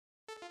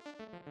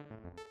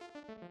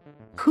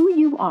Who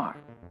you are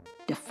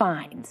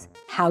defines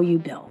how you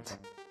build.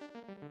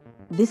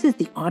 This is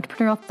the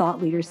Entrepreneurial Thought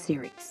Leaders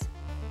Series,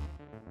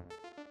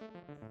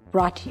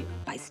 brought to you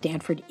by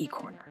Stanford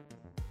eCorner.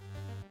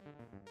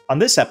 On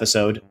this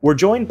episode, we're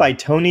joined by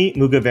Tony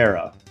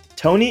Mugavero.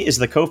 Tony is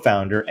the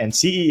co-founder and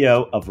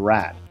CEO of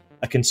Rad,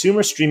 a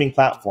consumer streaming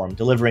platform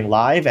delivering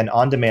live and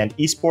on-demand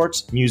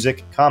esports,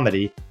 music,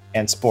 comedy,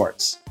 and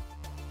sports.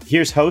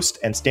 Here's host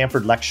and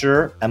Stanford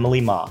lecturer,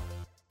 Emily Ma.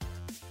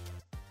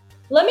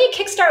 Let me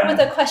kickstart with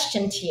a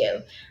question to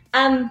you.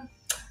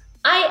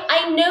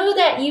 I know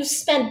that you've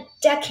spent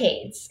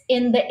decades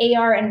in the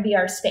AR and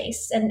VR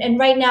space, and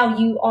right now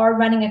you are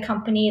running a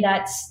company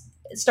that's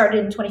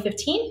started in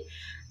 2015.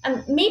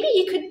 Maybe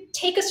you could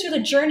take us through the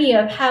journey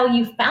of how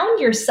you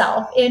found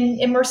yourself in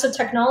immersive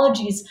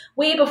technologies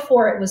way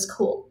before it was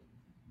cool.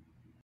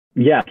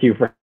 Yeah, thank you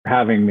for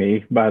having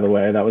me, by the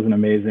way. That was an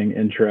amazing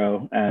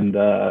intro and,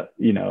 a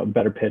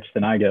better pitch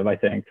than I give, I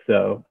think.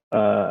 So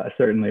I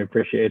certainly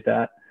appreciate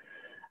that.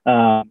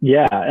 I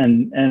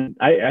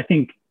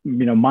think,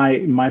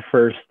 my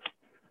first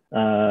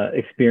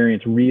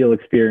real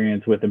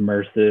experience with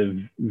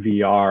immersive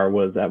VR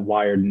was at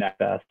Wired Next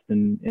Fest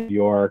in New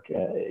York,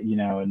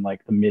 in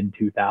like the mid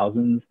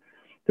 2000s.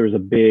 There was a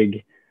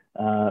big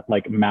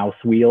mouse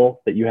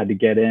wheel that you had to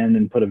get in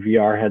and put a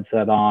VR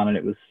headset on, and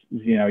it was,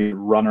 you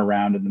run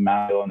around in the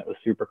mouse wheel, and it was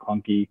super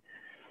clunky.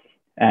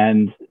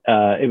 And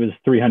it was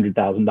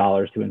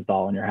 $300,000 to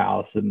install in your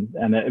house, and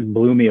it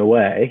blew me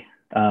away.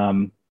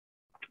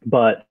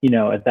 But,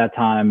 at that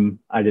time,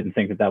 I didn't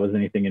think that was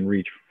anything in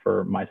reach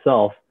for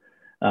myself.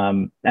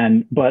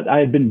 But I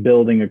had been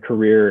building a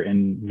career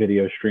in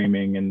video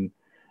streaming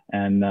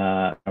and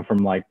from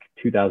like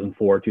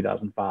 2004,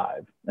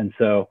 2005. And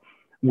so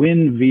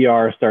when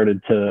VR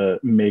started to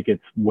make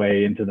its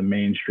way into the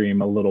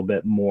mainstream a little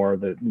bit more,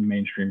 the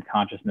mainstream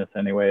consciousness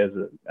anyway,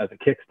 as a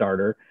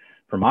Kickstarter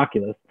from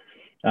Oculus,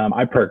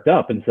 I perked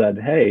up and said,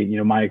 hey,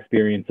 my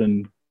experience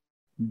in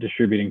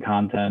distributing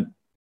content,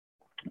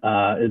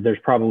 there's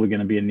probably going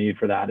to be a need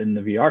for that in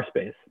the VR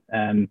space.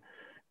 And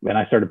when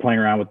I started playing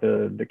around with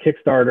the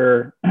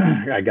Kickstarter,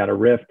 I got a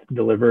Rift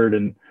delivered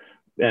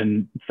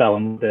and fell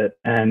in with it,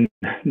 and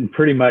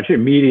pretty much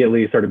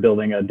immediately started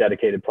building a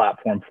dedicated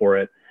platform for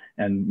it,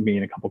 and me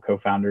and a couple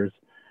co-founders.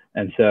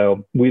 And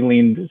so we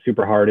leaned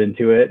super hard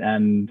into it,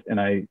 and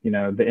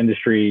the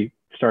industry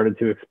started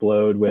to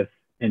explode with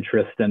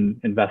interest and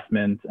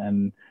investment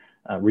and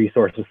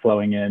resources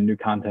flowing in, new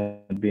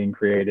content being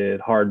created,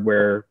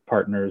 hardware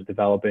partners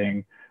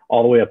developing,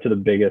 all the way up to the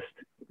biggest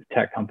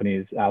tech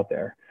companies out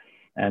there.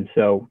 And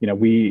so,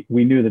 we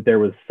knew that there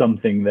was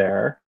something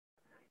there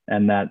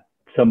and that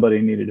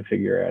somebody needed to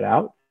figure it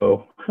out.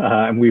 So,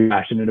 and we were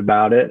passionate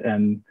about it.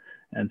 And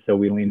so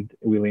we leaned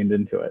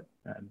into it.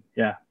 And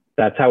yeah,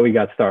 that's how we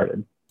got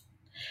started.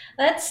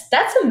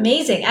 That's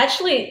amazing,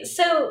 actually.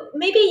 So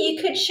maybe you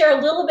could share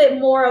a little bit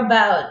more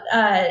about,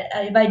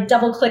 if I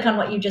double click on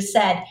what you just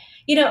said,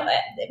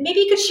 maybe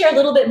you could share a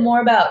little bit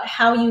more about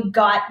how you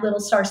got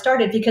Littlstar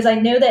started, because I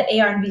know that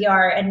AR and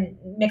VR and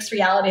mixed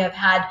reality have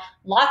had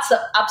lots of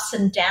ups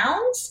and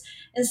downs.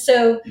 And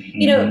so,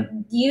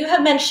 you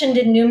have mentioned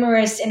in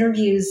numerous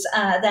interviews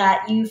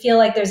that you feel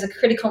like there's a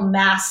critical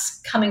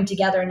mass coming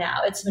together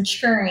now. It's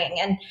maturing.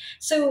 And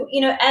so,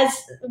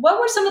 what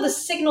were some of the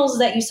signals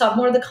that you saw,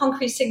 more of the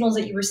concrete signals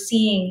that you were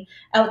seeing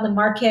out in the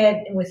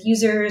market with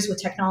users,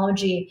 with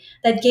technology,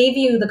 that gave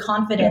you the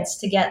confidence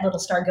to get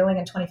Littlstar going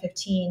in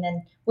 2015?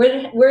 And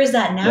where is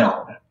that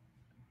now?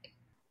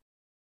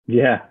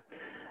 Yeah.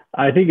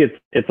 I think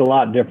it's a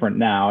lot different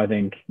now. I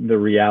think the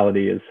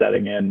reality is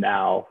setting in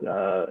now.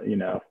 I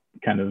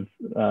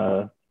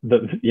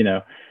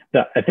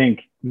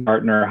think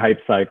Gartner Hype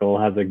Cycle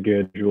has a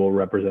good visual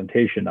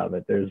representation of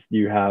it.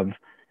 You have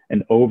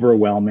an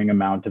overwhelming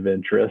amount of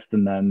interest,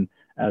 and then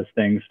as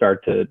things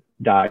start to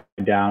die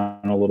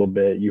down a little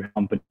bit, you have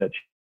companies that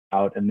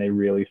out and they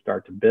really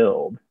start to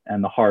build,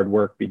 and the hard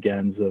work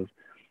begins of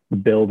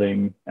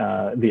building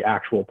the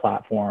actual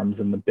platforms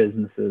and the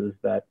businesses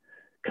that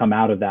come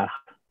out of that.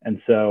 And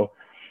so,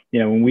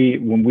 when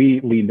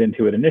we leaned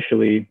into it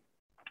initially,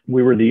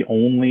 we were the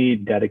only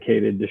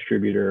dedicated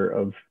distributor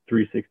of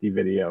 360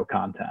 video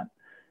content.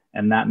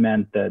 And that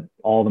meant that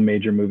all the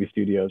major movie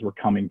studios were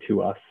coming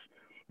to us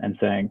and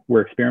saying,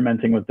 we're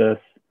experimenting with this.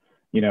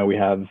 We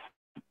have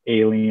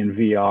Alien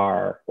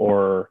VR,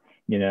 or,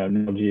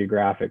 National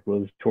Geographic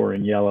was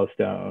touring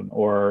Yellowstone,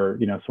 or,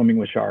 Swimming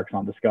with Sharks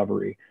on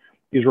Discovery.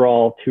 These were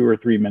all 2 or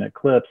 3 minute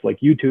clips. Like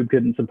YouTube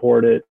couldn't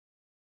support it.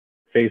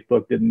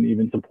 Facebook didn't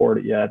even support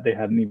it yet. They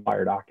hadn't even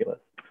hired Oculus.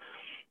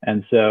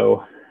 And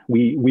so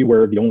we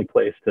were the only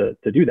place to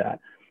do that.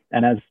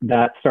 And as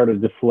that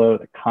started to flow,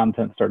 the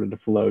content started to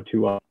flow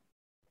to us.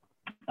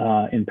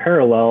 In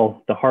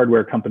parallel, the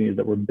hardware companies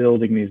that were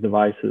building these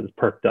devices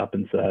perked up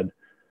and said,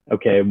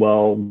 okay,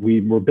 well,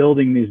 we're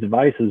building these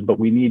devices, but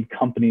we need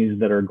companies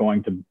that are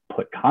going to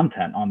put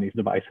content on these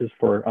devices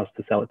for us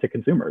to sell it to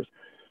consumers.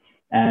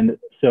 And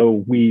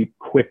so we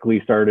quickly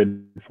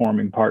started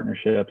forming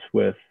partnerships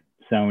with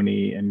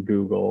Sony and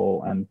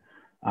Google and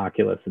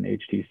Oculus and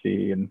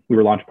HTC, and we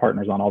were launch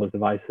partners on all those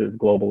devices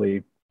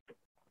globally.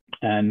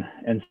 And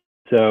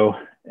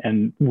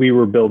we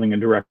were building a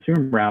direct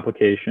consumer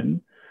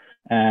application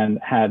and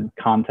had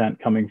content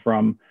coming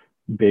from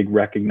big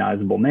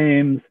recognizable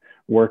names,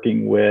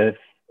 working with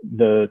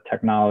the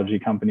technology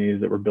companies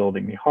that were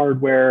building the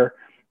hardware.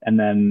 And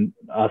then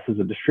us as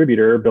a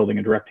distributor building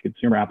a direct to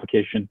consumer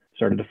application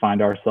started to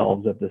find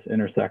ourselves at this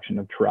intersection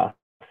of trust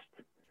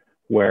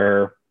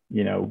where,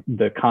 you know,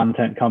 the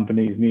content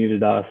companies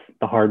needed us,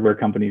 the hardware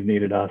companies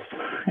needed us.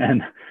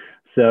 And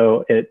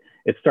so it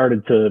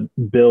started to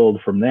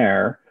build from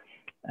there.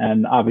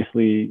 And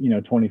obviously, you know,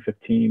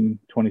 2015,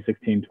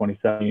 2016,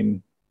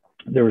 2017,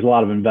 there was a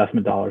lot of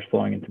investment dollars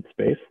flowing into the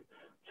space.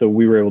 So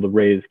we were able to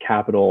raise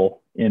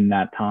capital in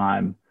that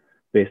time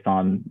based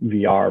on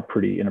VR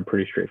in a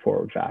pretty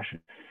straightforward fashion.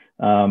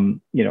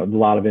 You know, a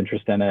lot of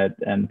interest in it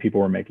and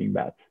people were making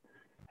bets.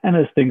 And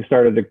as things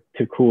started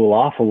to cool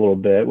off a little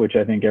bit, which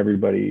I think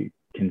everybody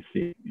can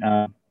see, you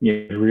know,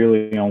 there's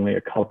really only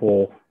a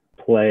couple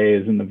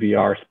plays in the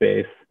VR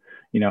space.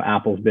 You know,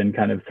 Apple's been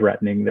kind of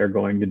threatening they're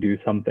going to do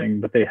something,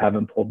 but they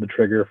haven't pulled the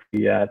trigger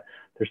yet.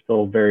 They're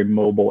still very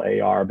mobile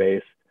AR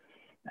based.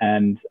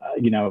 And,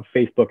 you know,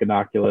 Facebook and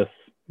Oculus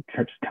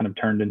just kind of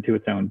turned into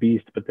its own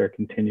beast, but they're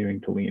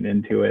continuing to lean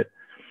into it.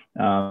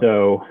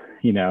 So,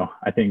 you know,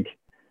 I think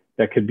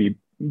that could be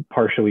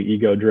partially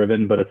ego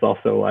driven, but it's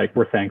also like,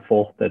 we're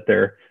thankful that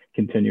they're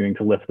continuing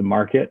to lift the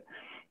market.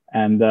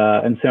 And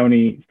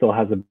Sony still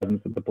has a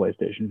presence with the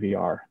PlayStation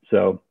VR.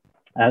 So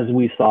as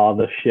we saw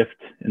the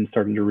shift and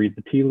started to read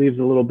the tea leaves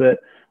a little bit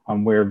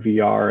on where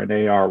VR and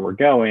AR were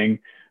going,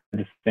 I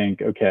just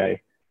think,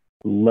 okay,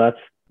 let's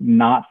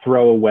not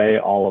throw away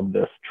all of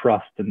this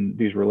trust and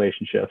these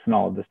relationships and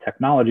all of this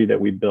technology that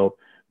we built,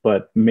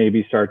 but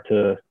maybe start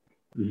to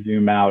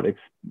zoom out,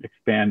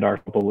 expand our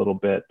scope a little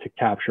bit to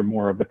capture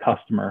more of the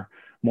customer,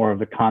 more of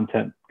the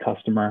content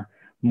customer,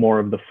 more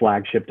of the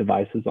flagship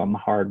devices on the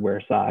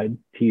hardware side,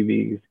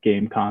 TVs,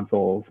 game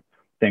consoles,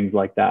 things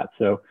like that.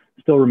 So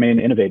still remain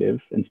innovative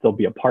and still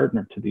be a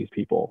partner to these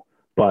people,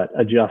 but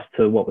adjust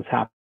to what was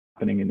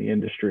happening in the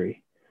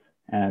industry.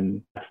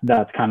 And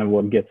that's kind of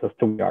what gets us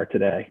to where we are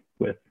today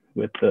with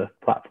the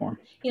platform.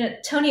 You know,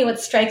 Tony, what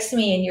strikes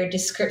me in your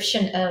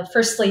description of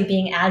firstly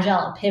being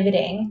agile and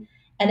pivoting,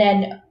 and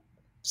then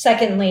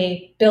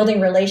secondly, building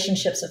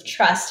relationships of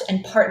trust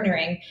and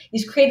partnering,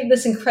 you've created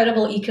this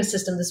incredible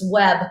ecosystem, this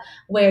web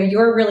where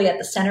you're really at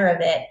the center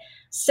of it.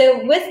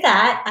 So with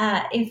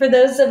that, and for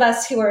those of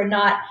us who are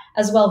not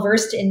as well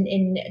versed in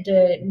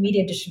the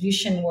media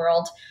distribution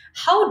world,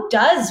 how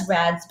does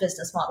Rad's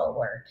business model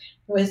work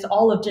with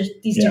all of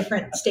these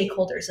different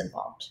stakeholders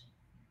involved?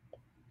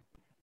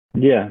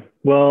 Yeah,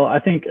 well, I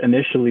think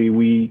initially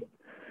we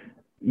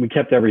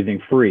kept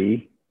everything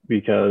free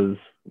because,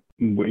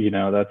 you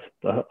know,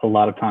 that's a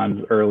lot of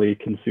times early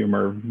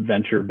consumer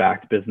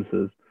venture-backed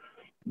businesses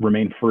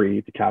remain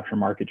free to capture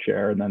market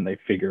share, and then they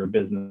figure a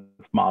business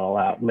model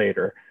out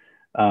later.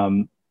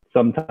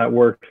 Sometimes that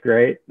works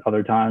great.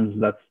 Other times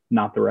that's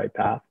not the right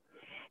path.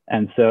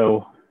 And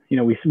so, you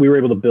know, we were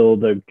able to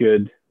build a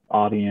good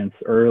audience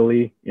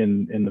early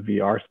in the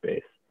VR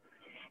space.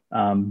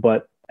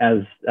 But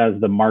as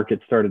the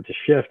market started to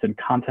shift and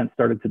content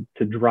started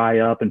to dry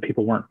up and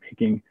people weren't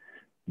making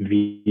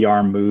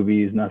VR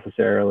movies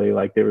necessarily,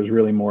 like there was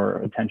really more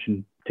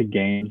attention to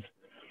games,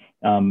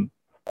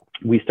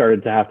 we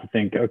started to have to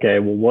think, okay,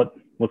 well,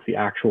 what's the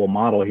actual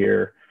model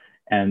here?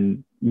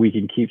 And we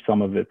can keep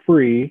some of it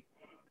free,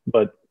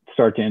 but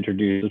start to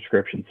introduce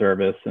subscription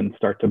service and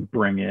start to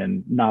bring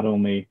in not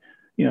only,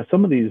 you know,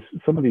 some of these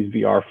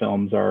VR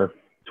films are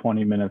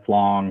 20 minutes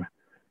long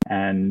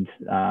and,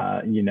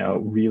 you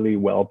know, really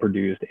well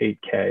produced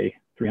 8K,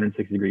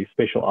 360 degree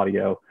spatial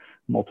audio,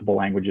 multiple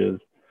languages.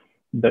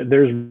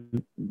 There's,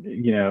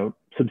 you know,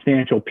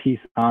 substantial piece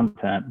of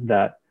content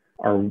that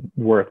are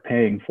worth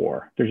paying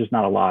for. There's just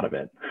not a lot of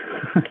it.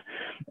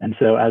 And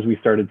so as we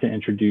started to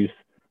introduce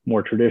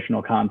more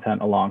traditional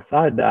content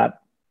alongside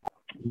that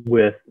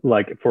with,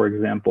 like, for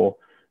example,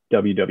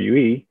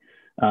 WWE,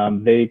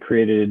 they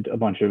created a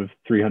bunch of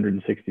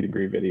 360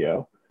 degree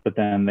video, but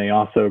then they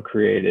also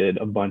created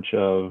a bunch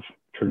of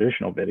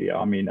traditional video.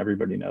 I mean,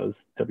 everybody knows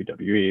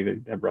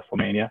WWE, they have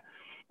WrestleMania.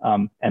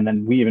 And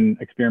then we even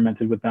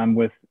experimented with them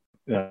with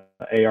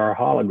AR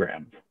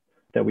holograms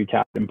that we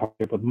captured in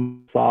partnership with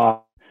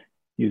Microsoft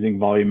using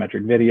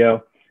volumetric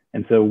video.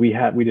 And so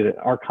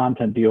our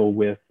content deal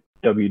with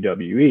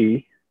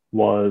WWE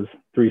was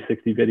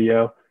 360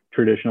 video,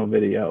 traditional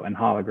video, and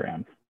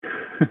holograms,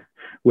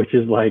 which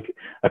is like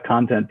a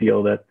content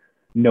deal that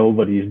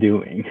nobody's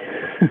doing.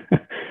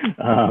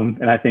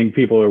 And I think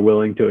people are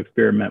willing to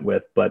experiment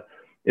with, but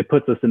it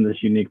puts us in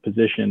this unique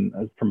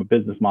position from a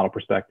business model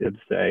perspective to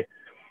say,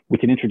 we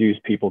can introduce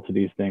people to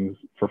these things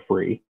for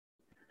free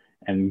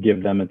and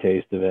give them a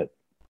taste of it.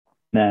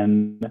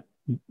 Then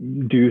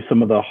do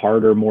some of the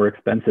harder, more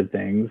expensive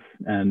things.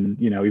 And,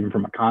 you know, even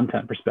from a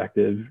content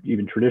perspective,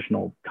 even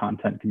traditional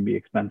content can be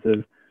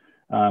expensive.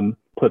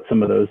 Put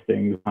some of those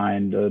things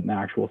behind an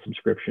actual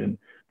subscription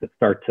that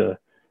start to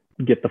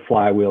get the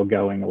flywheel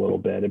going a little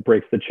bit. It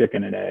breaks the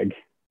chicken and egg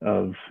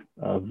of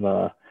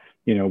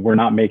we're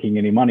not making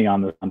any money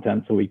on the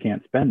content, so we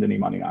can't spend any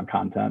money on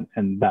content,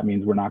 and that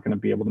means we're not going to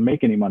be able to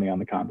make any money on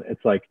the content.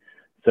 It's like,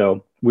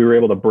 so we were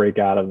able to break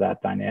out of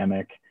that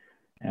dynamic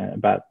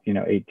about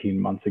 18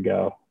 months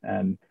ago,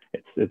 and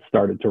it's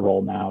started to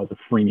roll now as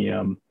a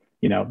freemium,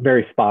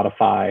 very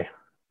Spotify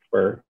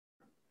for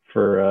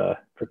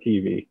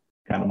TV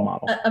kind of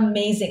model.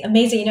 Amazing.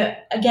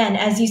 Again,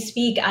 as you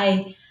speak,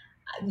 I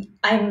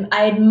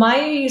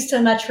admire you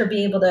so much for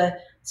being able to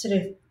sort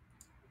of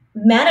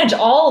manage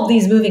all of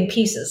these moving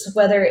pieces,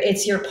 whether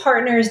it's your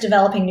partners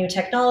developing new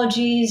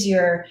technologies,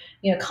 your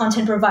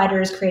content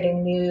providers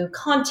creating new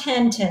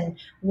content and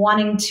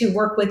wanting to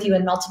work with you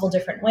in multiple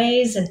different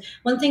ways. And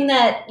one thing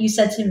that you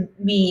said to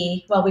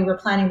me while we were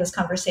planning this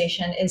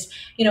conversation is,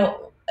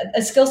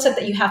 a skill set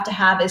that you have to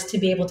have is to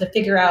be able to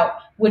figure out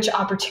which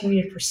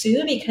opportunity to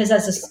pursue, because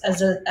as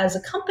a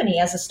company,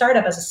 as a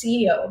startup, as a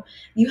CEO,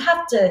 you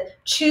have to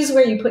choose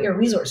where you put your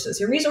resources.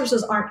 Your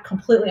resources aren't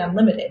completely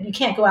unlimited. You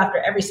can't go after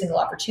every single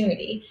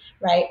opportunity,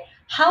 right?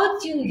 How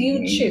do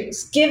you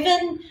choose,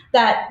 given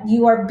that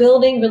you are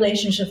building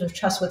relationships of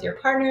trust with your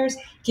partners,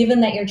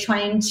 given that you're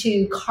trying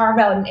to carve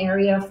out an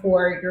area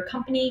for your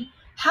company?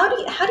 How do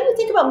you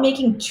think about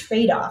making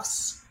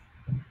trade-offs?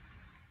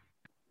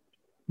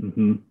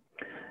 Mm-hmm.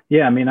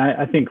 Yeah, I mean,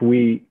 I think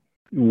we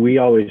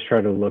always try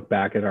to look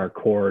back at our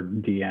core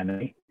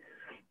DNA,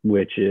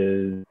 which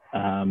is,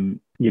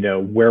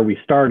 where we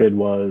started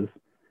was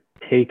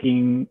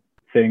taking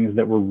things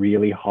that were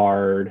really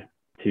hard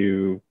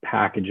to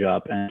package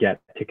up and get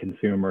to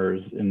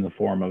consumers in the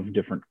form of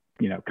different,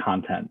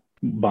 content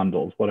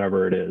bundles,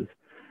 whatever it is.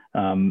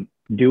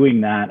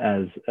 Doing that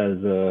as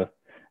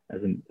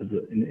an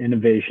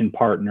innovation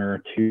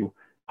partner to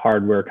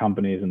hardware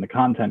companies and the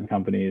content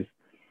companies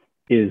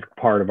is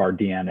part of our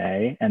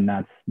DNA, and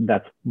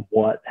that's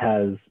what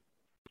has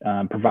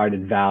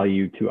provided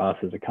value to us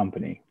as a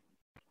company,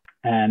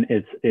 and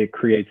it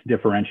creates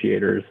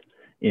differentiators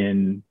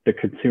in the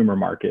consumer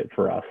market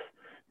for us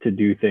to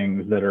do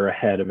things that are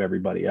ahead of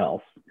everybody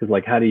else. Because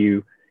like, how do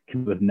you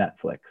compete with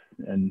Netflix,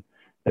 and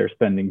they're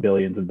spending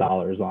billions of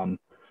dollars on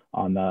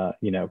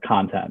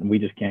content, and we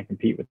just can't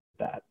compete with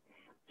that.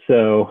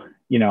 So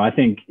I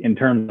think in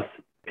terms of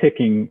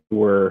picking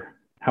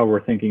how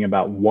we're thinking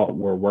about what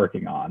we're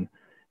working on,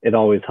 it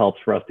always helps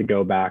for us to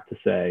go back to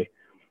say,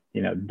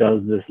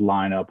 does this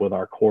line up with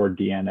our core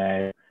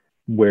DNA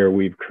where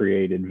we've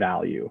created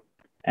value?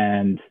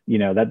 And,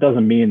 that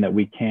doesn't mean that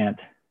we can't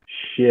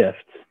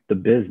shift the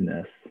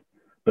business,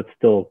 but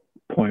still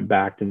point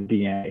back to the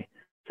DNA.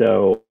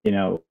 So,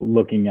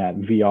 looking at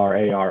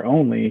VR, AR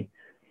only,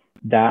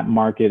 that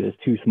market is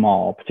too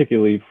small,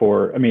 particularly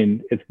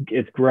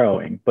it's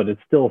growing, but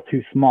it's still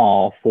too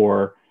small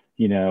for,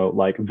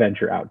 like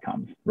venture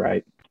outcomes,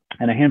 right?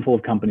 And a handful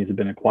of companies have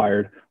been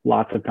acquired.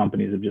 Lots of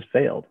companies have just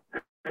failed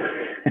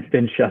and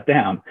been shut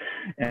down.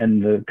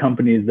 And the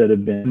companies that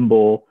have been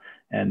nimble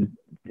and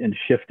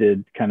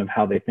shifted kind of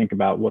how they think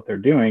about what they're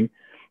doing,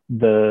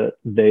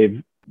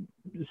 they've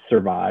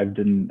survived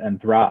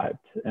and thrived.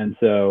 And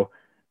so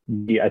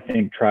we, I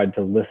think, tried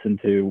to listen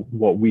to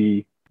what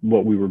we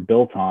were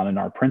built on and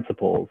our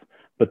principles,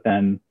 but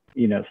then,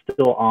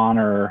 still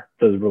honor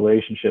those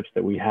relationships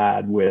that we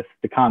had with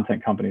the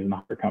content companies and the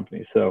hardware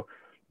companies. So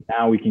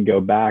now we can go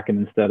back,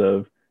 and instead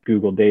of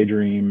Google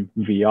Daydream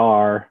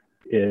VR,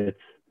 it's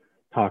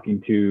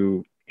talking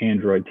to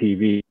Android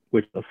TV,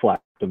 which is a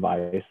flat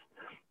device.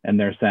 And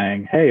they're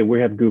saying, hey, we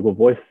have Google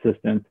Voice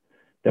Assistant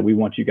that we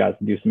want you guys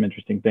to do some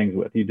interesting things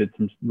with. You did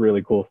some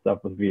really cool stuff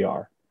with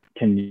VR.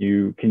 Can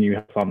you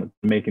help us on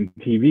making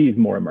TVs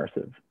more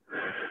immersive?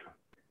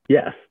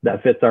 Yes,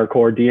 that fits our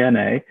core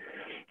DNA.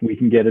 We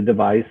can get a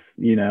device,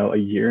 a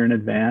year in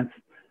advance,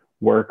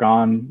 work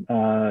on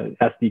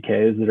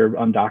SDKs that are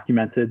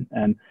undocumented,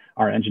 and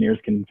our engineers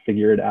can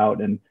figure it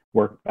out and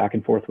work back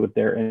and forth with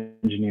their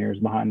engineers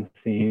behind the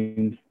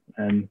scenes.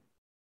 And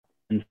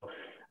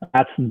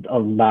that's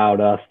allowed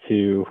us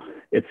to,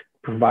 it's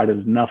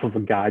provided enough of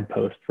a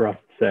guidepost for us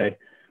to say,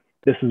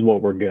 this is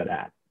what we're good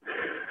at.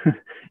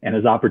 And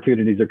as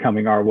opportunities are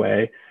coming our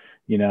way,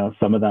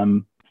 some of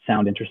them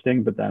sound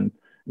interesting, but then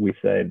we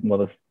say, well,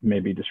 this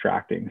may be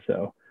distracting.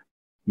 So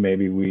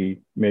maybe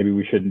we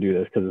shouldn't do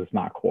this because it's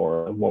not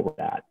core of what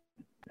we're at.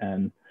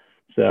 And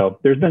so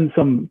there's been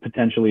some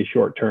potentially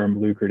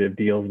short-term lucrative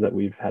deals that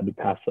we've had to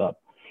pass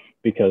up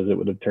because it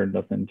would have turned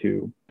us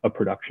into a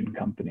production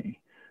company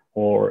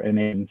or an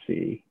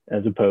agency,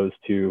 as opposed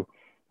to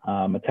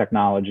a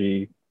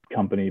technology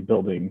company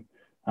building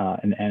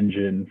an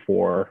engine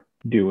for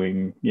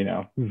doing,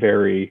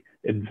 very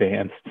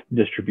advanced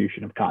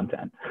distribution of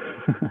content.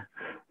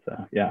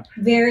 So, yeah.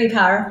 Very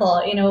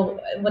powerful.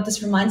 What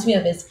this reminds me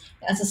of is,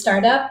 as a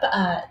startup,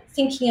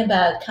 thinking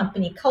about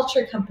company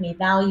culture, company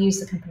values,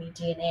 the company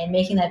DNA, and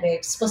making that very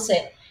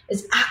explicit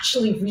is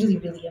actually really,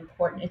 really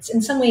important. It's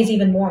in some ways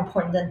even more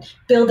important than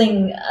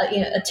building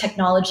a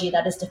technology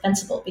that is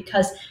defensible,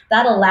 because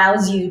that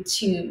allows you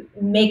to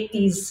make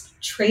these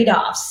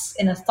trade-offs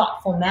in a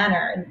thoughtful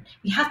manner. And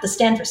you have to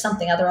stand for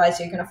something, otherwise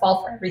you're going to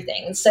fall for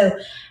everything. And so,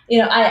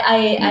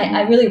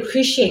 I really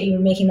appreciate you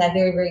making that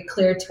very, very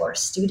clear to our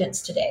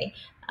students today.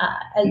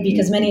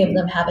 Because many of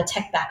them have a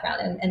tech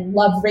background and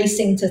love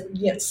racing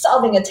to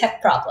solving a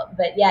tech problem,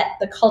 but yet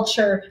the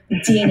culture, the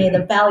DNA,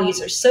 the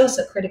values are so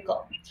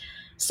critical.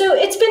 So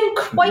it's been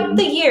quite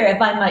the year,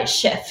 if I might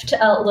shift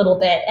a little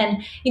bit.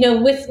 And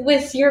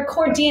with your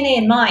core DNA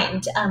in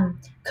mind,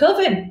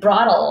 COVID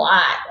brought a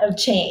lot of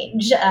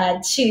change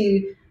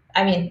to,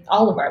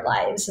 all of our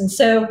lives. And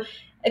so,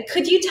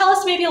 could you tell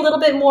us maybe a little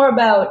bit more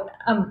about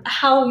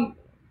how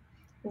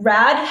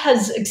Rad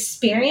has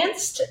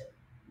experienced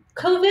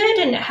COVID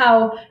and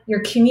how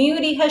your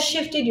community has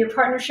shifted, your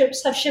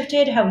partnerships have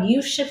shifted, how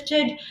you've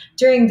shifted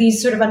during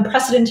these sort of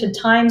unprecedented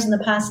times in the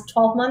past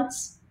 12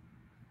 months?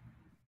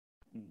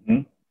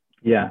 Mm-hmm.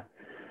 Yeah.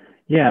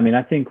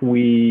 I think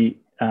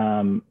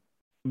when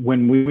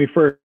we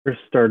first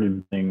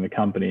started building the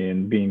company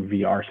and being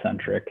VR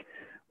centric,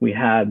 we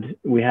had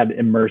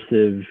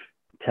immersive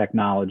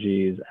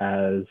technologies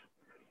as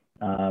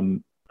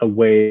a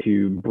way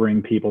to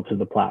bring people to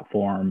the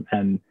platform,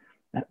 and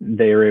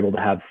they were able to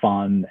have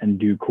fun and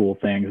do cool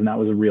things. And that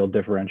was a real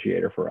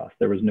differentiator for us.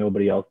 There was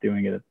nobody else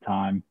doing it at the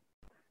time.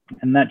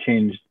 And that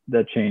changed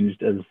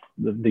as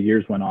the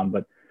years went on.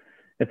 But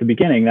at the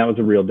beginning, that was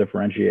a real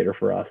differentiator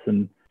for us.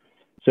 And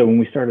so when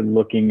we started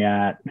looking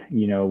at,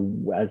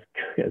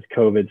 as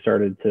COVID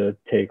started to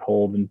take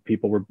hold and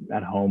people were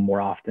at home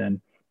more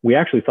often, we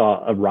actually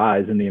saw a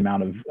rise in the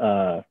amount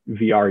of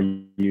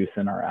VR use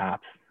in our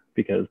apps,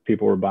 because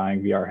people were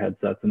buying VR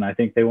headsets and I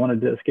think they wanted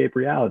to escape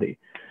reality.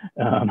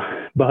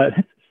 But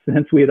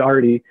since we had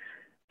already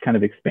kind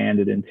of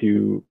expanded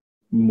into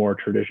more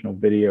traditional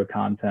video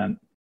content,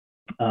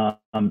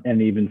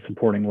 and even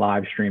supporting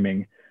live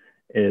streaming,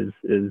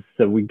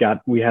 so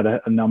we had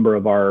a number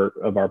of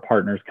our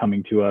partners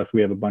coming to us.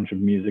 We have a bunch of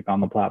music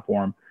on the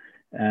platform,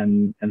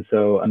 and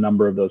so a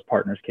number of those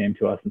partners came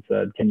to us and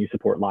said, "Can you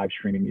support live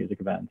streaming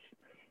music events?"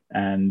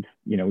 And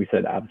we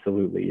said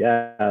absolutely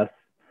yes.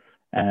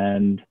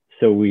 And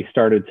so we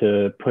started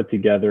to put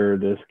together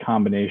this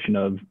combination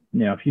of,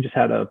 if you just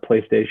had a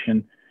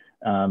PlayStation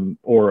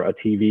or a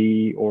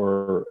TV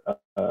or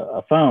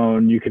a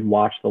phone, you could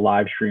watch the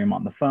live stream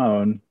on the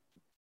phone.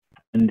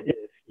 And if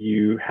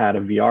you had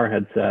a VR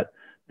headset,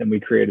 then we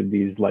created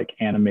these like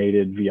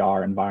animated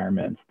VR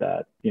environments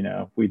that,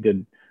 we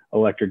did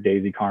Electric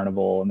Daisy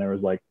Carnival, and there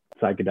was like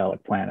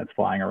psychedelic planets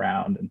flying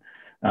around.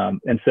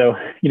 And so,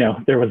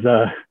 there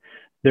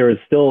was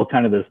still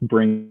kind of this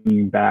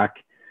bringing back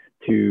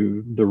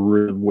to the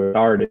root of where it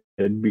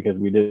started, because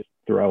we did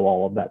throw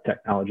all of that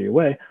technology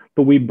away,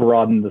 but we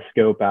broadened the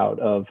scope out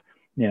of,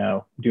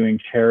 doing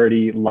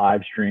charity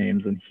live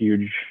streams and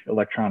huge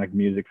electronic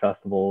music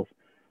festivals,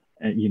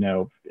 and,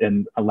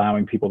 and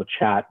allowing people to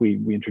chat. We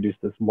introduced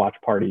this watch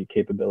party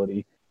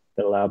capability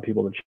that allowed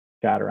people to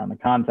chat around the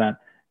content.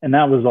 And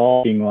that was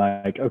all being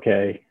like,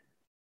 okay,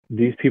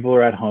 these people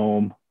are at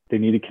home. They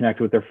need to connect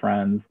with their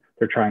friends.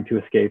 They're trying to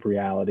escape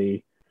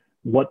reality.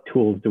 What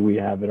tools do we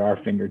have at our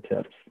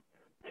fingertips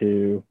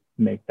to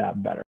make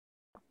that better?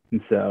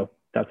 And so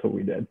that's what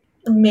we did.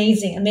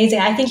 Amazing.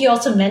 I think you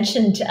also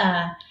mentioned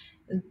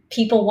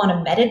people want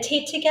to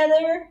meditate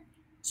together.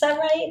 Is that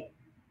right?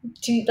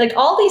 Like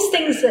all these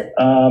things that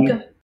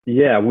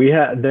yeah, we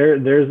had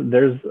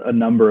there's a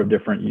number of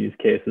different use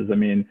cases. I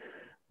mean,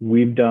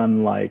 we've had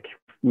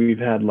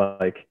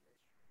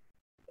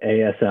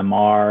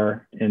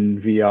ASMR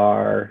in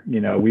VR,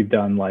 we've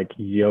done like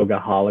yoga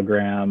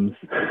holograms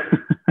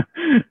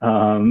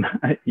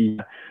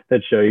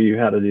that show you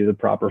how to do the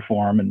proper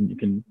form, and you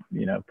can,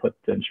 put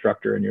the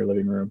instructor in your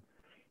living room.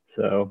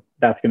 So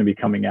that's going to be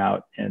coming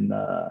out in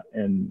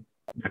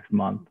next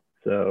month.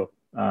 So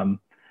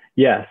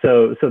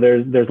so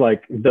there's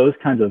like those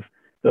kinds of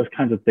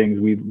things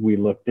we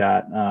looked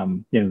at.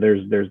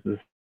 There's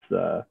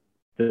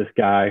this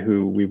guy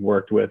who we've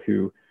worked with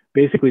who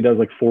basically does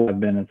like 4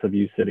 minutes of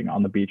you sitting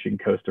on the beach in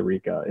Costa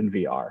Rica in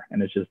VR,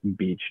 and it's just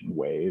beach and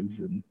waves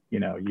and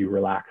you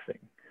relaxing.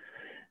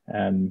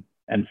 And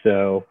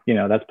so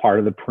that's part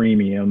of the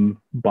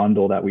premium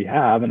bundle that we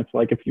have, and it's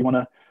like, if you want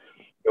to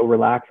go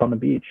relax on the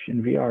beach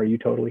in VR, you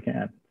totally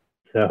can.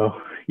 So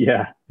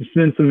yeah, there's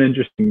been some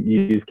interesting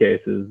use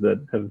cases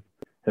that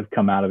have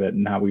come out of it,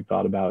 and how we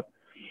thought about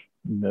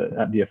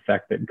the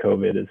effect that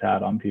COVID has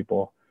had on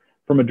people.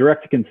 From a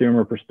direct to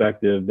consumer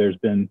perspective, there's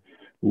been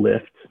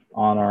lift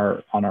on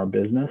our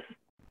business,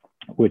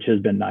 which has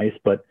been nice.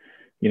 But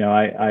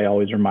I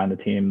always remind the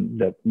team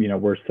that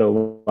we're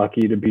so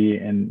lucky to be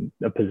in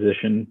a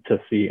position to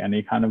see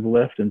any kind of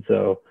lift, and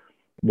so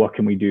what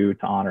can we do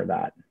to honor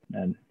that?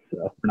 And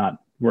so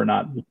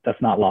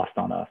that's not lost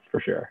on us for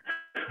sure.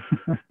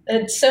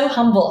 It's so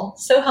humble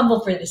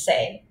for you to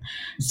say.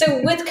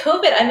 So with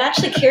COVID, I'm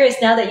actually curious,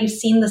 now that you've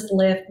seen this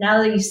lift,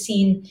 now that you've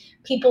seen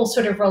people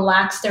sort of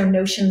relax their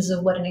notions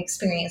of what an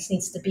experience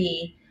needs to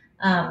be,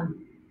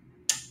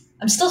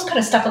 I'm still kind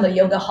of stuck on the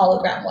yoga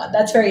hologram one.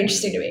 That's very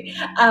interesting to me.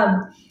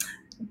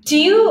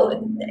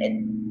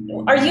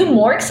 Are you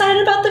more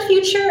excited about the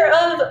future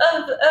of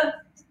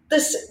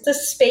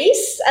this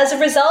space as a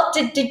result?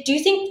 Do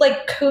you think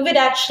like COVID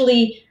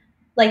actually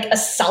like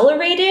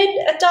accelerated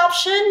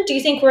adoption? Do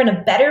you think we're in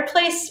a better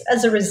place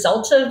as a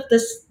result of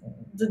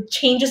the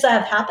changes that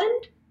have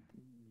happened?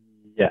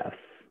 Yes.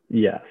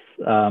 Yes.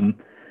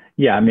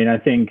 Yeah. I mean, I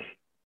think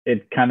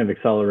it kind of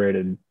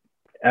accelerated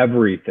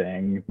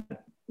everything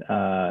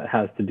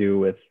has to do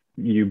with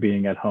you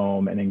being at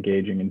home and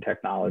engaging in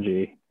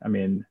technology. I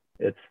mean,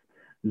 it's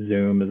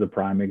Zoom is a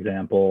prime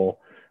example.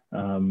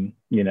 You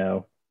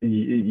know,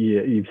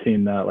 you've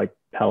seen the like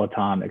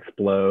Peloton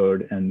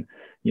explode, and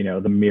you know,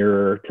 the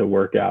mirror to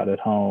work out at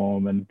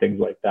home and things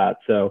like that.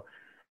 So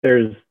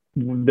there's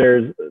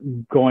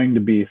going to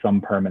be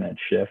some permanent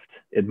shift.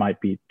 It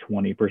might be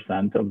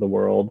 20% of the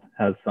world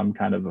has some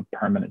kind of a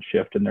permanent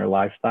shift in their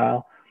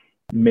lifestyle.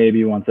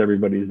 Maybe once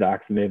everybody's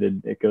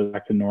vaccinated, it goes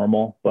back to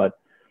normal. But,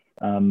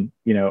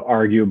 you know,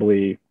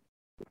 arguably,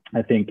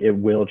 I think it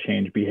will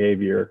change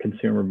behavior,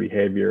 consumer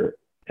behavior,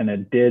 and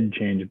it did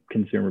change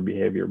consumer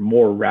behavior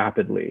more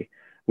rapidly,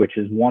 which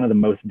is one of the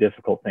most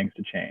difficult things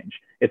to change.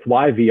 It's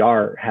why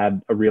VR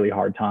had a really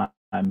hard time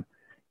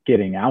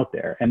getting out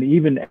there. And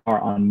even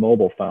on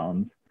mobile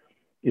phones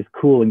is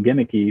cool and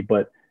gimmicky,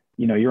 but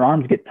you know, your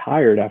arms get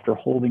tired after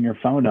holding your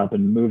phone up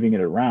and moving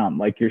it around.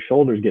 Like your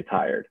shoulders get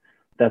tired.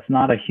 That's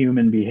not a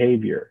human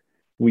behavior.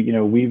 We've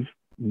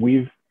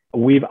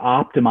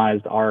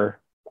optimized our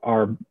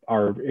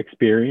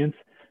experience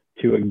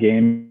to a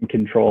game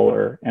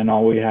controller, and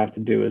all we have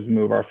to do is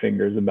move our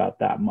fingers about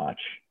that much.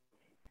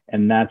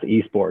 And that's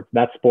esports.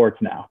 That's sports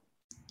now.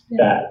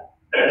 Yeah.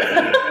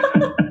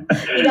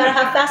 You gotta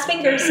have fast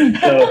fingers.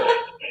 So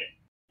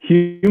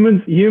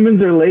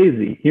humans are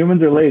lazy.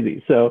 Humans are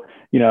lazy. So,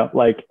 you know,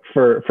 like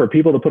for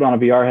people to put on a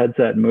VR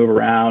headset and move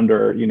around,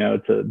 or, you know,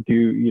 to do,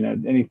 you know,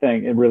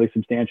 anything and really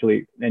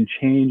substantially and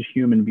change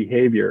human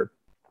behavior,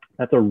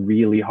 that's a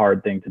really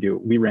hard thing to do.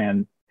 We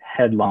ran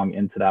headlong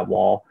into that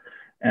wall.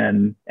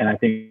 And I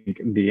think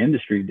the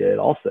industry did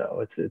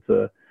also. It's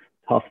a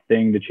tough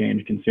thing to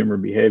change consumer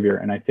behavior.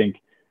 And I think,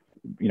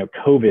 you know,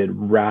 COVID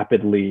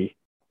rapidly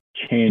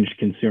changed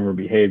consumer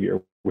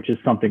behavior, which is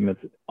something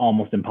that's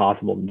almost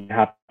impossible. You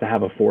have to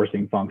have a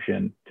forcing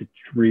function to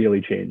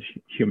really change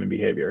human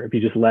behavior. If you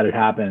just let it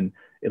happen,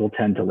 it'll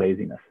tend to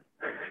laziness.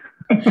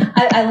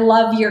 I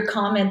love your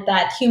comment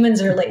that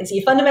humans are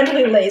lazy,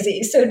 fundamentally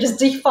lazy. So just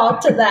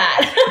default to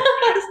that.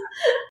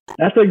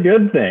 That's a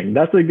good thing.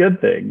 That's a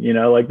good thing. You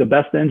know, like the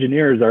best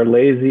engineers are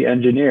lazy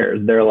engineers.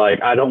 They're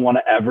like, I don't want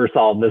to ever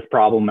solve this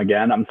problem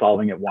again. I'm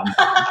solving it one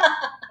time.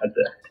 That's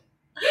it.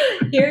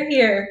 Hear,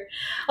 hear.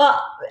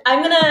 Well, I'm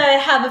going to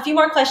have a few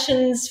more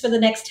questions for the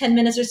next 10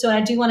 minutes or so. And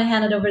I do want to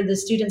hand it over to the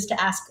students to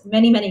ask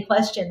many, many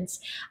questions.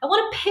 I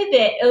want to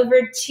pivot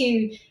over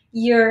to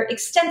your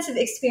extensive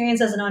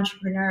experience as an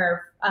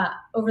entrepreneur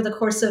over the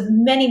course of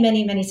many,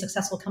 many, many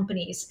successful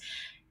companies.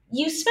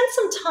 You spent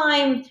some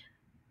time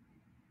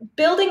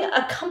building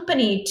a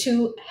company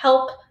to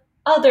help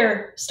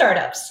other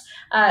startups.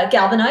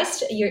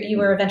 Galvanized, you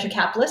were a venture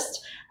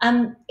capitalist.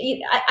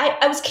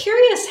 I was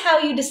curious how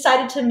you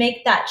decided to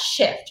make that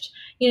shift.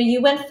 You know,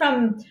 you went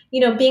from,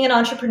 you know, being an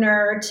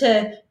entrepreneur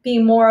to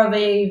being more of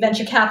a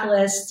venture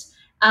capitalist.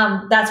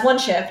 That's one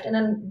shift, and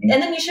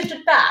then you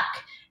shifted back.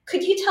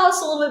 Could you tell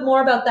us a little bit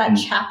more about that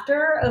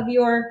chapter of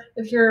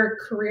your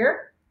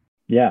career?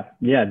 Yeah,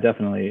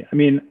 definitely. I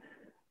mean,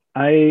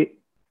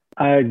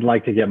 I'd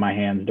like to get my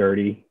hands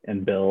dirty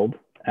and build.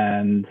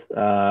 And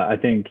I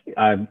think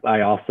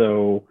I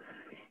also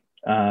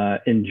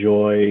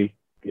enjoy,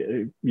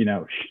 you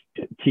know,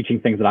 teaching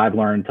things that I've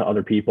learned to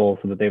other people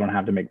so that they don't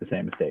have to make the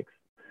same mistakes.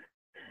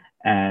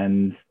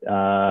 And,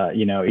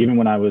 you know, even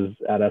when I was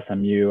at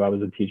SMU, I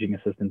was a teaching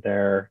assistant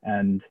there.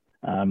 And,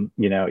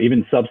 you know,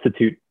 even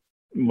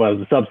was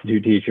a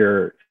substitute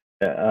teacher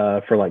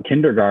for like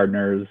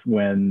kindergartners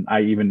when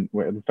I even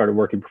started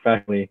working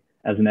professionally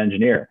as an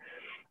engineer.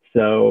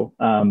 So,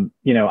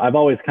 you know, I've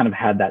always kind of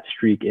had that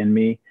streak in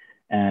me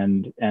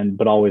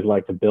but always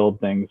like to build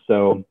things.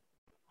 So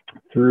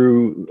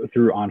through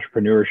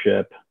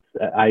entrepreneurship,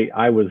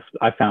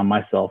 I found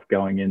myself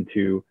going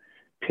into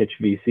pitch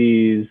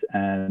VCs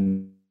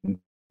and,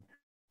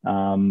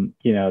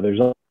 you know, there's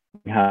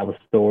have a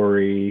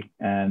story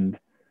and,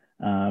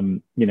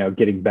 you know,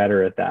 getting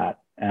better at that.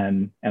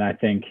 And I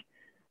think,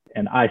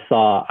 and I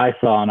saw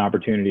an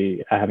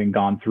opportunity, having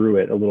gone through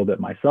it a little bit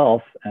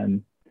myself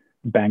and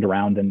banged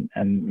around and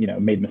you know,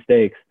 made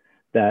mistakes,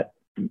 that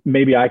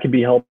maybe I could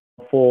be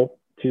helpful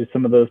to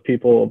some of those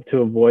people to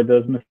avoid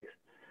those mistakes.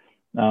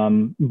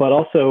 But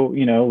also,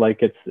 you know,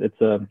 like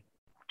it's a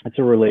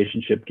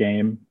relationship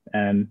game,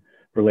 and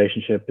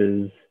relationships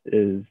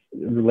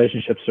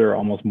are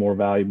almost more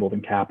valuable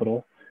than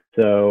capital.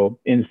 So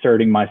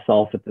inserting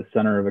myself at the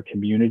center of a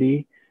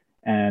community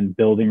and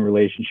building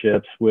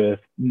relationships with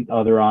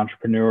other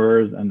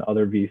entrepreneurs and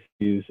other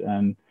VCs,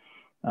 and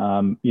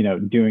you know,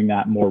 doing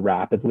that more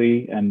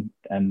rapidly and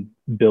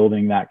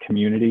building that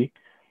community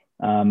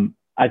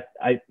I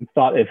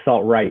thought it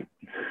felt right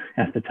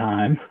at the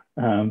time.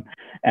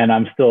 And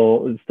I'm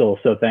still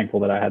so thankful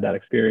that I had that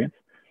experience.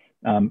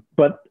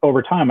 But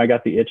over time, I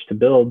got the itch to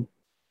build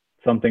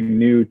something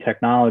new,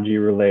 technology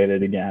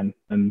related again,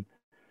 and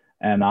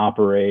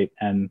operate.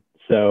 And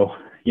so,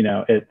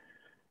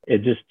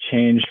 it just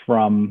changed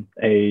from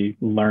a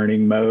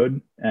learning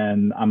mode,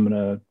 and I'm going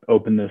to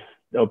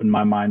open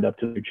my mind up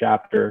to a new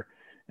chapter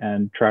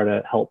and try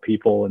to help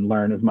people and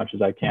learn as much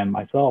as I can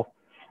myself.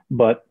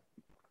 But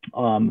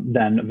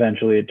then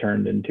eventually it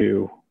turned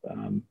into,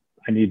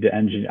 I need to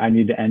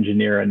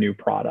engineer a new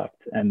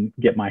product and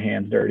get my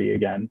hands dirty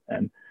again.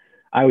 And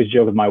I always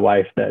joke with my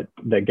wife that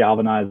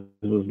Galvanize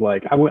was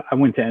like, I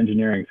went to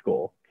engineering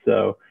school.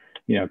 So,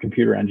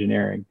 computer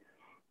engineering.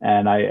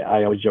 And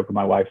I always joke with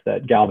my wife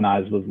that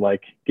Galvanize was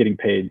like getting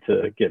paid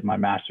to get my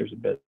master's in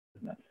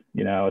business.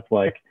 It's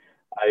like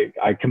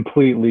I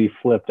completely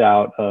flipped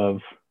out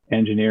of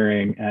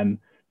engineering and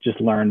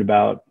just learned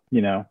about,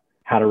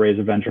 how to raise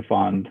a venture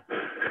fund,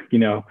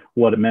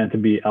 what it meant to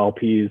be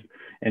LPs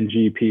and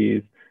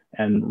GPs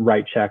and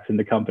write checks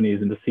into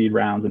companies, into seed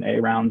rounds and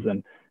A rounds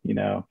and,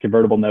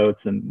 convertible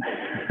notes and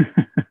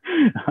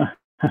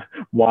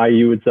why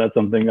you would set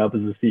something up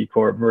as a C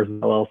Corp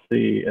versus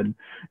LLC. And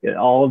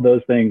all of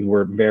those things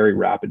were very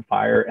rapid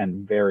fire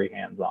and very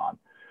hands-on.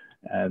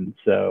 And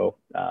so,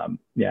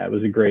 it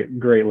was a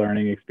great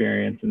learning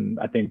experience. And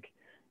I think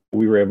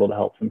we were able to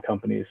help some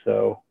companies.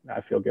 So I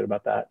feel good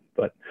about that,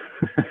 but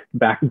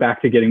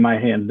back to getting my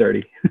hands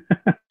dirty.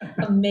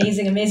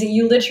 Amazing.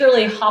 You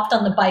literally hopped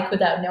on the bike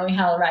without knowing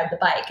how to ride the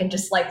bike and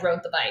just like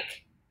rode the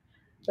bike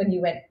when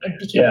you went and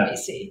became a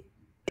VC.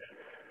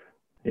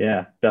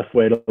 Yeah, best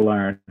way to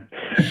learn.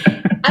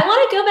 I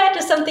want to go back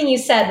to something you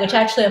said, which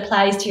actually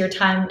applies to your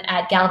time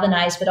at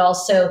Galvanize, but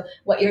also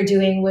what you're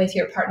doing with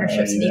your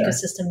partnerships and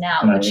ecosystem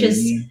now, which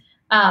is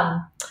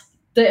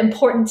the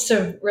importance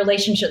of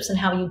relationships and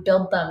how you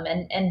build them.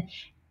 And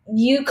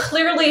you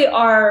clearly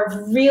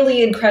are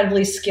really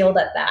incredibly skilled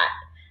at that.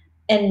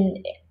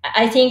 And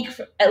I think,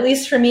 at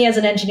least for me as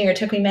an engineer, it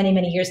took me many,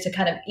 many years to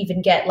kind of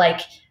even get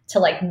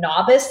to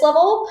novice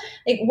level.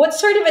 Like, what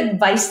sort of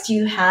advice do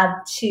you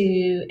have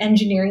to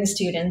engineering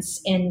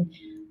students in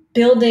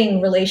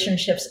building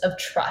relationships of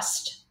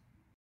trust?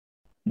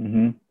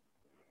 Mm-hmm.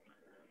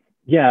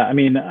 Yeah, I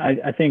mean,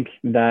 I think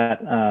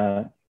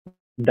that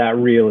that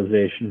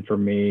realization for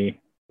me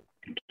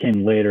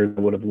came later than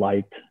I would have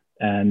liked,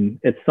 and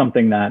it's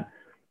something that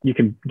you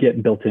can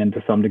get built in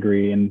to some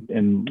degree in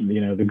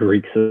the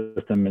Greek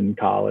system in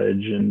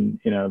college, and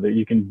that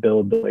you can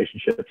build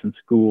relationships in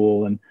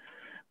school,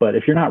 but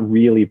if you're not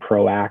really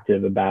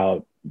proactive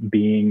about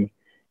being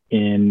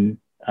in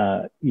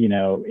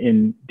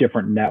in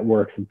different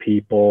networks of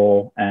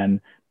people and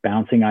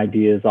bouncing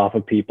ideas off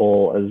of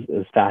people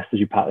as fast as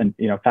you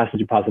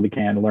possibly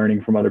can,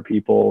 learning from other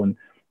people and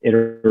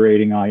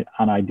iterating on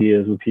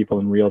ideas with people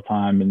in real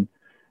time and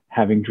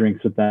having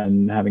drinks with them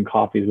and having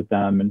coffees with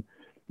them, and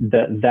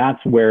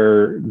that's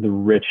where the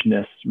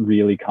richness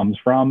really comes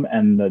from,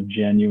 and the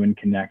genuine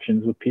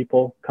connections with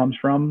people comes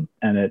from,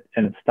 and it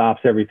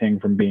stops everything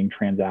from being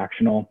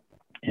transactional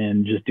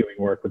and just doing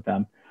work with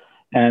them.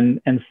 And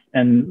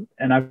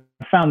I've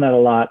found that a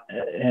lot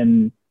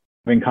in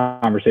having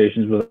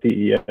conversations with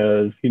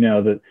CEOs,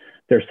 that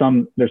there's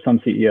some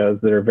CEOs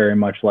that are very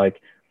much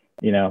like,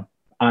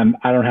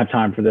 I don't have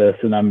time for this,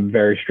 and I'm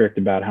very strict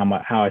about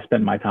how I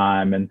spend my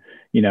time, and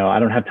I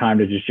don't have time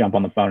to just jump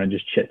on the phone and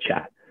just chit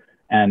chat.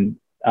 And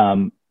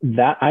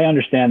that I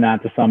understand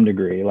that to some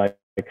degree. Like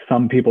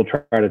some people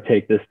try to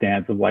take this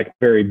stance of like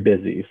very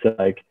busy, so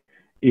like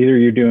either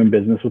you're doing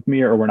business with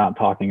me or we're not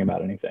talking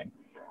about anything.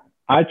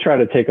 I try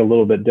to take a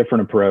little bit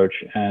different approach,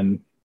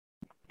 and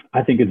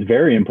I think it's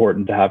very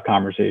important to have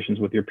conversations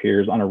with your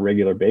peers on a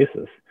regular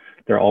basis.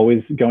 They're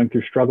always going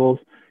through struggles,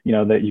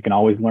 that you can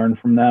always learn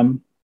from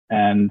them.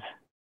 And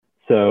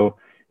so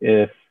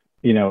if,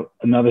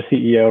 another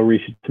CEO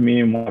reaches to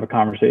me and wants to have a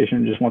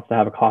conversation, just wants to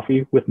have a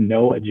coffee with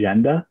no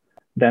agenda,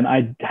 then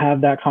I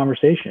have that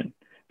conversation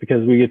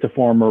because we get to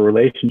form a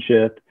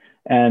relationship.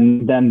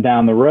 And then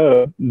down the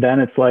road, then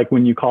it's like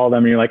when you call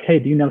them and you're like, hey,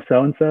 do you know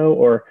so-and-so?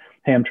 Or,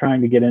 hey, I'm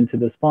trying to get into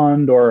this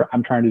fund, or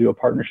I'm trying to do a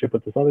partnership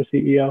with this other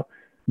CEO.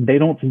 They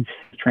don't think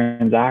it's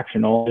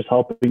transactional, just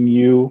helping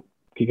you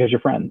because you're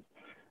friends.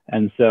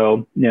 And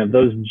so,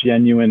 those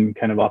genuine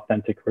kind of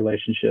authentic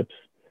relationships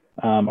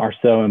are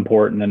so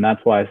important. And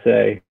that's why I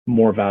say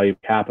more value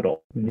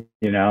capital.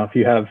 If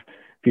you have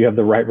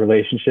the right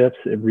relationships,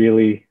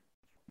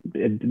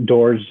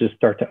 doors just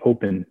start to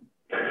open.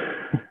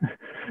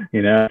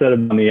 Instead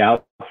of on the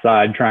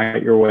outside trying to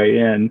get your way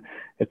in,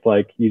 it's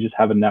like you just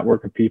have a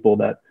network of people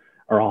that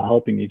are all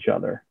helping each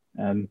other.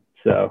 And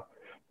so,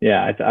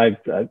 yeah,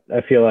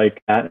 I feel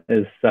like that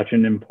is such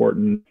an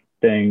important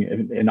thing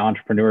in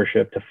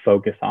entrepreneurship to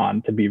focus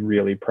on, to be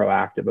really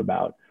proactive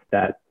about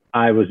that.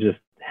 I was just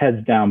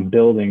heads down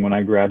building when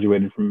I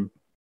graduated from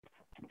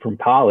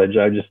college.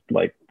 I was just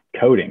like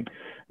coding,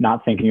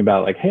 not thinking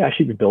about like, hey, I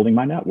should be building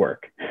my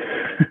network.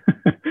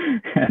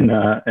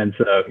 And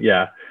so,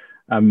 yeah,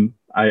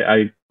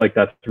 I like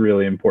that's a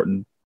really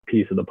important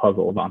piece of the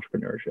puzzle of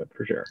entrepreneurship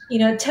for sure.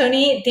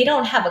 Tony, they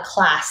don't have a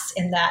class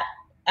in that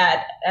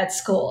at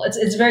school.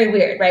 It's very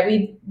weird, right?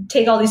 We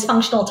take all these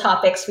functional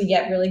topics. We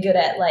get really good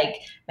at like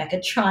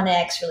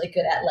mechatronics, really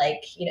good at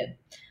like,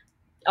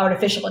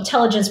 artificial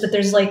intelligence, but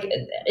there's like,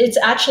 it's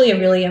actually a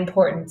really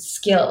important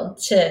skill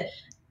to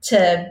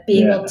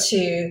be able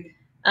to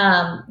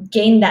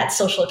gain that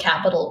social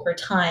capital over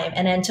time,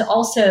 and then to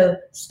also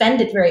spend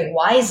it very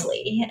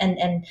wisely.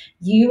 And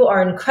you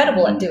are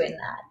incredible at doing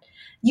that.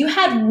 You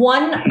had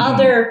one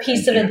other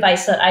piece of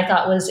advice that I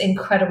thought was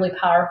incredibly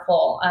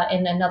powerful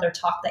in another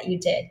talk that you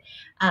did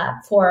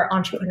for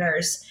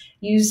entrepreneurs.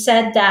 You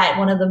said that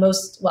one of the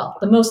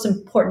most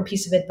important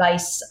piece of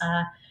advice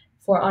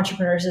for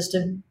entrepreneurs is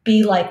to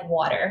be like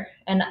water.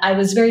 And I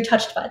was very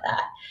touched by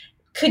that.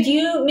 Could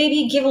you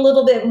maybe give a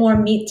little bit more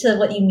meat to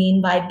what you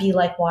mean by be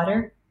like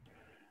water?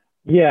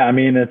 Yeah, I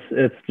mean,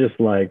 it's just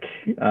like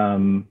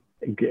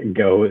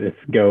go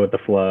with the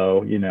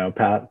flow,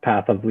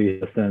 path of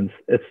least resistance.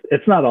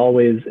 It's not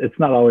always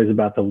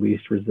about the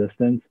least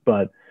resistance,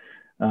 but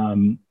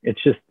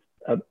it's just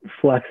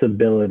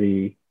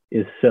flexibility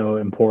is so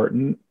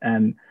important,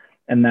 and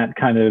that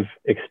kind of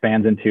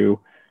expands into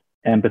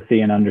empathy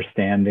and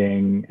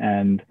understanding,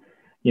 and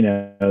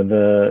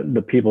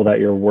the people that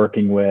you're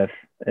working with.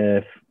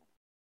 If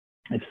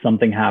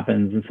something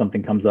happens and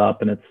something comes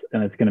up and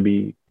it's going to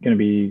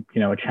be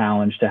a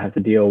challenge to have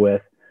to deal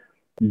with,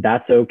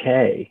 that's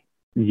okay.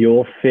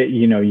 You'll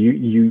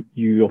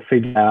you'll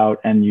figure it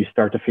out, and you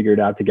start to figure it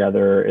out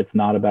together. It's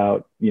not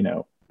about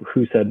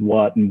who said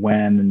what and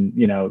when,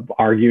 and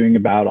arguing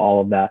about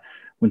all of that.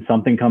 When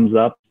something comes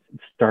up,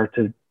 start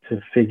to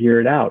figure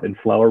it out and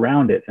flow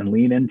around it and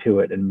lean into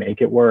it and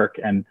make it work.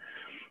 And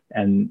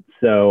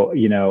so,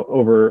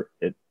 over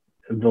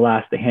the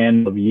last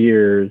handful of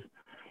years,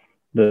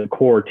 the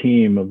core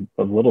team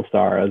of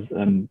Littlstar,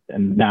 and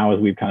now as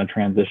we've kind of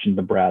transitioned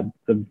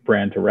the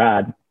brand to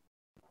Rad,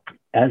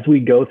 as we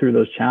go through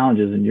those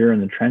challenges and you're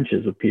in the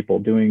trenches with people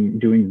doing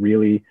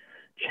really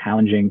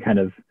challenging kind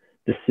of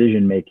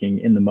decision making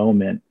in the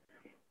moment,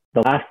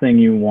 the last thing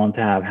you want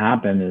to have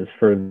happen is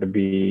for there to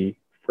be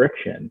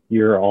friction.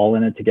 You're all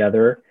in it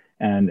together,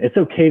 and it's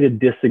okay to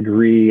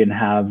disagree and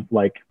have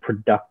like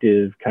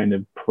productive kind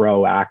of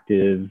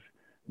proactive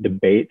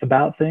debate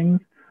about things,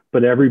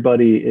 but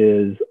everybody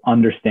is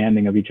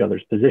understanding of each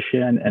other's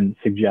position and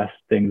suggests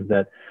things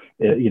that,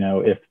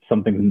 if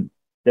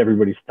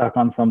everybody's stuck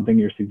on something,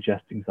 you're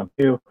suggesting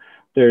something new.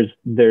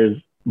 There's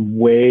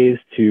ways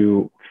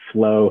to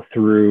flow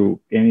through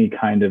any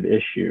kind of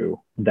issue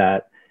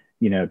that,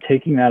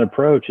 taking that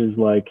approach is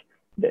like,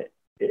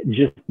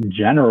 just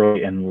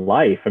generally in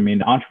life. I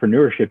mean,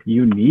 entrepreneurship,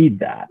 you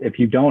need that. If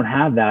you don't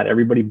have that,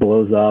 everybody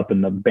blows up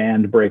and the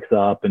band breaks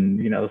up, and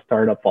the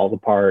startup falls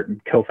apart and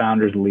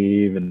co-founders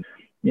leave, and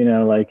you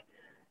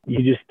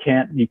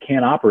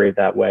can't operate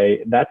that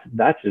way.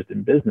 That's just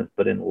in business.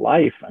 But in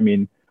life, I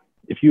mean,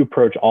 if you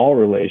approach all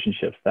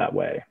relationships that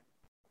way,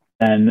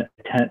 then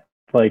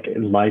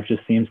life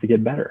just seems to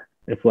get better.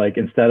 It's like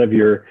instead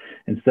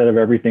of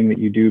everything that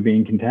you do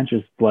being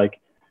contentious, like,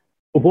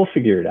 we'll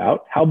figure it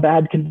out. How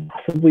bad can it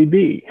possibly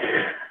be?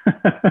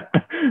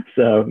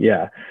 So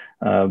yeah,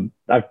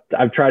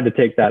 I've tried to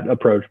take that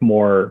approach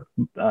more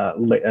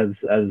as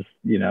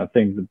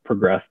things have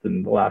progressed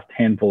in the last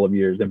handful of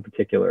years in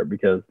particular,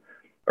 because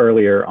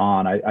earlier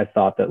on I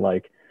thought that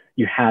like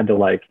you had to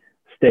like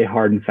stay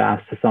hard and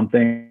fast to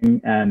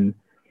something, and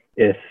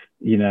if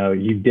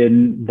you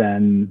didn't,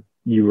 then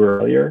you were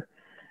failure.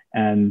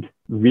 And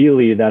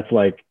really, that's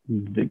like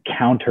the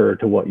counter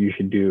to what you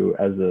should do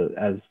as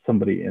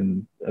somebody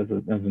as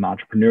an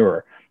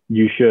entrepreneur.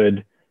 You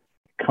should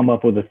come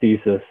up with a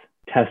thesis,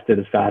 test it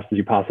as fast as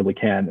you possibly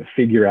can,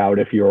 figure out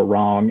if you're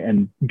wrong,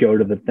 and go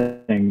to the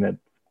thing that's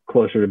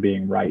closer to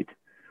being right.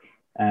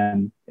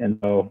 And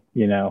so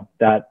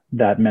that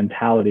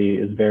mentality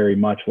is very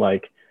much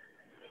like,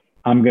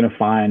 I'm gonna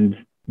find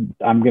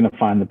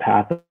the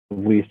path of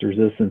least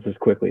resistance as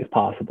quickly as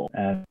possible.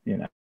 And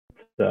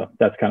so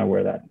that's kind of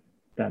where that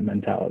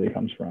mentality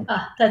comes from.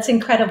 That's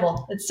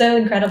incredible. It's so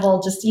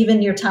incredible. Just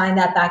even you're tying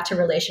that back to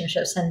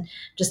relationships and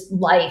just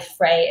life,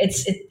 right?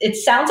 It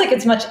sounds like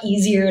it's much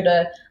easier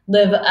to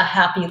live a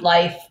happy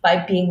life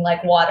by being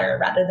like water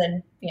rather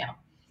than,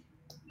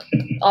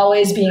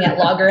 always being at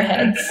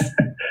loggerheads.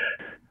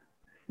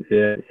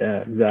 Yeah,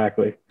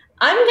 exactly.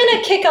 I'm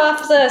going to kick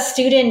off the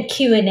student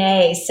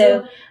Q&A.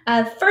 So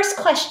first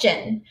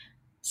question,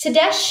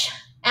 Sadesh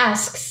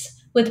asks,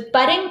 with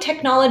budding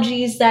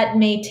technologies that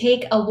may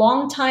take a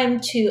long time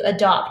to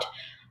adopt,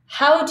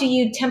 how do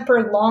you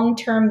temper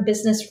long-term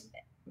business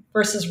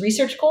versus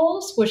research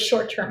goals with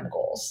short-term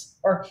goals,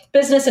 or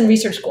business and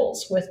research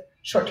goals with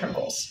short-term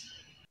goals?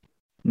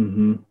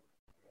 Mm-hmm.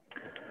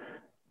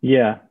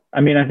 Yeah. I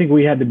mean, I think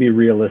we had to be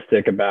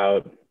realistic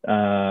about,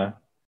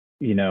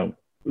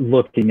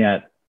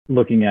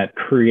 looking at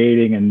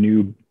creating a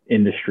new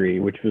industry,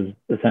 which was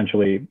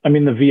essentially, I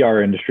mean, the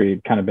VR industry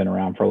had kind of been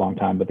around for a long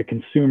time, but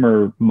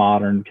the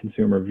modern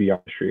consumer VR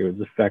industry was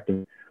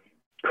effectively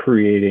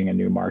creating a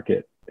new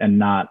market and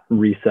not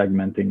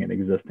resegmenting an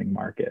existing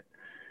market.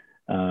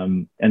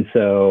 And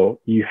so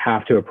you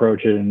have to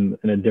approach it in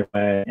a different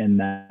way, in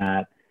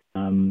that,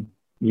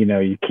 you know,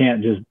 you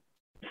can't just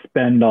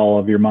spend all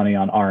of your money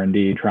on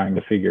R&D trying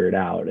to figure it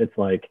out. It's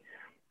like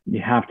you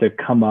have to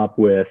come up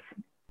with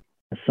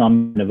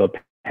some kind of a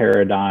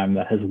paradigm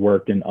that has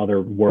worked in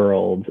other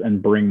worlds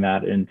and bring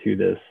that into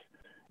this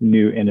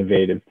new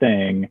innovative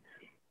thing,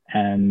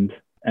 and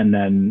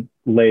then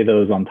lay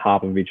those on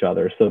top of each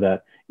other, so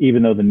that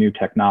even though the new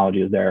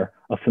technology is there,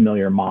 a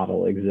familiar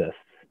model exists,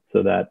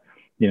 so that,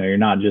 you know, you're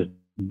not just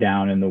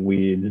down in the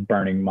weeds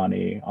burning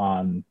money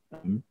on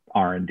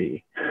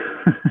R&D.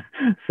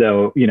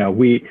 So, you know,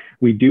 we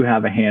do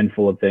have a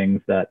handful of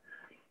things that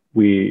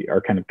we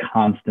are kind of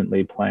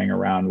constantly playing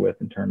around with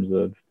in terms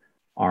of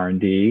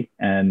R&D,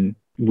 and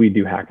we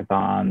do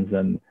hackathons,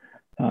 and,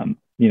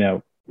 you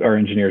know, our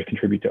engineers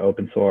contribute to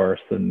open source,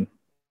 and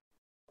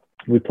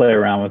we play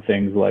around with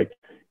things like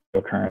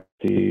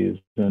cryptocurrencies,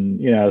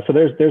 and, you know, so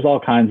there's all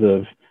kinds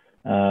of,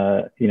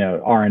 you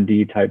know,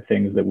 R&D type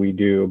things that we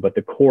do, but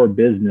the core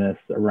business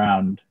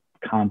around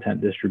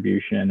content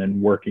distribution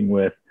and working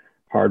with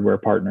hardware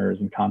partners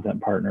and content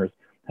partners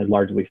has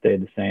largely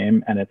stayed the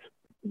same. And it's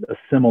a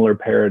similar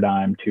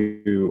paradigm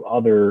to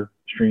other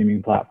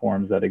streaming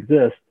platforms that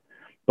exist,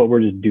 but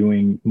we're just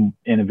doing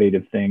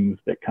innovative things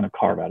that kind of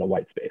carve out a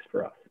white space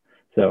for us.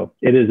 So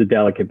it is a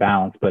delicate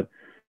balance, but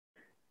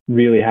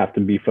really have to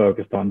be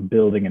focused on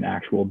building an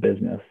actual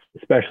business,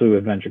 especially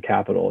with venture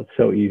capital. It's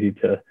so easy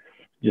to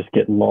just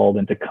get lulled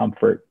into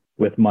comfort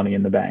with money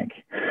in the bank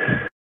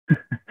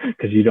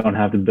because you don't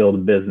have to build a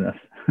business.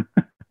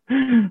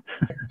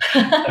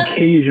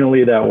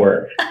 Occasionally that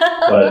works,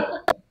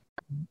 but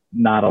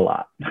not a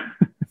lot.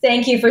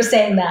 Thank you for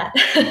saying that.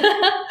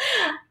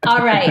 All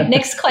right,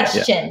 next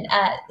question.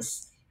 Yeah.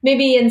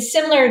 Maybe in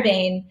similar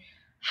vein,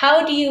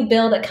 how do you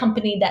build a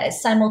company that is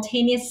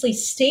simultaneously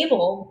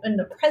stable in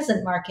the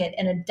present market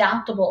and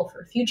adaptable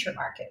for future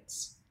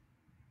markets?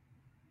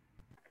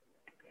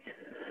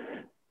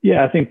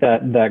 Yeah, I think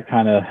that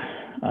kind of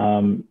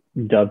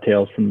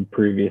dovetails from the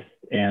previous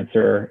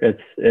answer.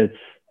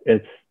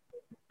 It's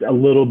a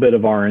little bit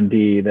of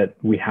R&D that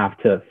we have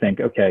to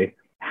think, okay,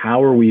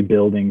 how are we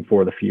building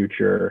for the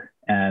future,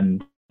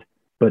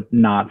 but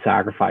not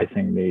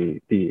sacrificing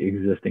the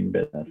existing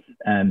business?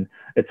 And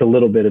it's a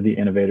little bit of the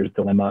innovator's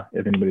dilemma,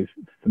 if anybody's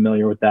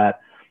familiar with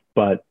that.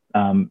 But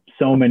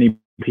so many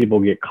people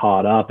get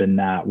caught up in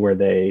that, where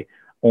they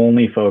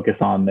only focus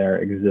on their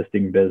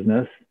existing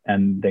business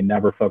and they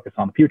never focus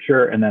on the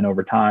future. And then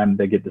over time,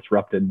 they get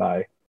disrupted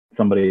by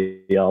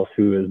somebody else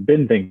who has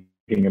been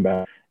thinking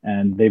about,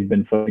 and they've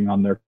been focusing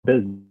on their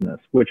business,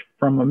 which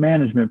from a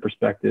management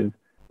perspective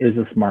is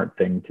a smart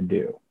thing to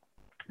do.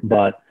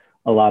 But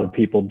a lot of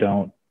people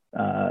don't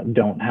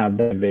have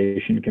the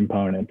innovation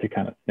component to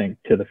kind of think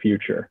to the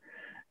future.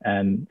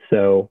 And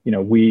so, you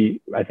know,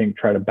 I think,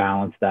 try to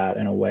balance that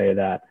in a way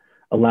that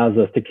allows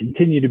us to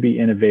continue to be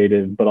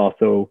innovative, but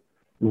also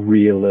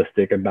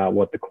realistic about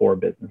what the core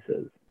business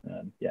is.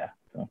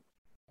 So.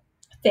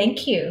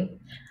 Thank you.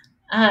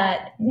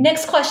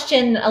 Next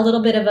question, a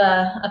little bit of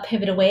a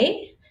pivot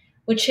away,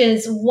 which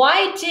is,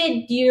 why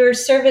did your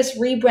service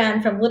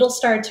rebrand from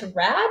Littlstar to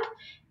Rad?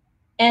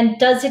 And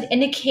does it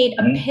indicate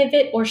a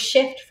pivot or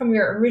shift from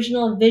your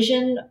original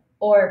vision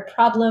or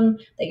problem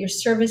that your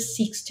service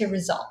seeks to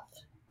resolve?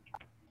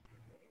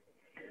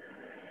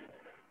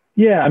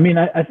 Yeah, I mean,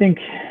 I think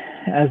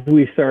as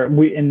we start,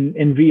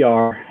 in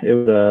VR, it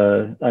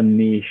was a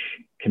niche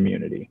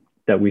community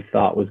that we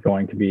thought was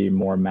going to be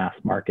more mass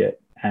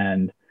market.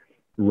 And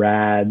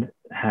Rad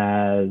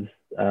has,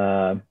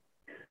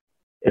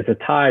 it's a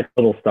tie to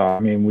Littlstar. I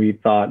mean, we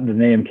thought the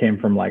name came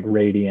from like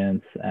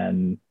radiance,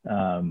 and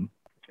we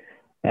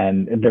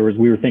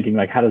were thinking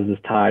like, how does this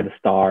tie to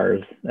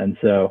stars? And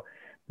so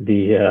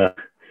the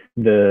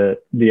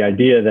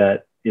idea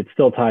that it's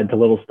still tied to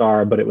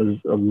Littlstar, but it was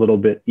a little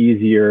bit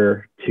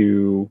easier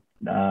to,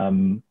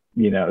 you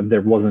know,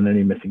 there wasn't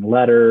any missing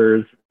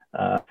letters,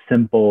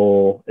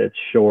 simple, it's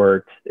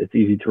short, it's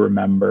easy to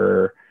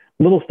remember.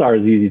 Littlstar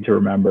is easy to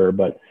remember,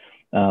 but,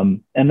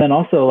 and then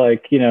also,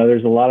 like, you know,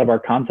 there's a lot of our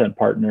content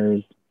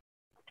partners,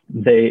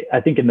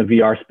 I think in the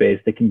VR space,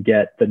 they can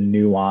get the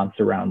nuance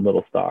around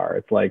Littlstar.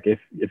 It's like,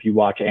 if you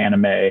watch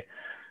anime,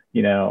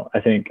 you know,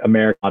 I think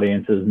American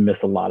audiences miss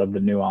a lot of the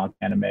nuance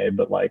anime,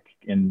 but like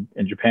in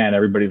Japan,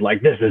 everybody's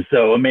like, this is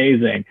so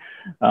amazing.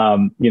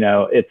 You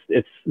know,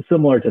 it's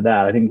similar to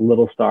that. I think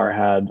Littlstar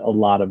had a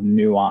lot of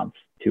nuance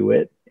to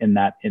it in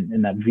that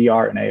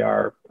VR and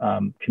AR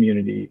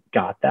community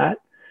got that,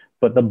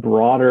 but the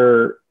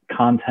broader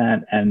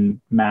content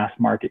and mass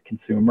market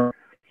consumer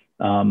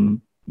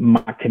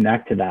not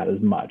connect to that as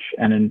much.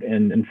 And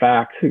in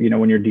fact, you know,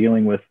 when you're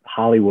dealing with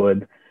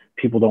Hollywood,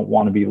 people don't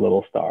want to be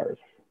little stars.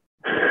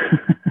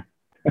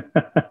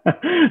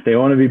 They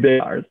want to be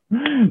big stars.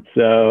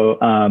 So,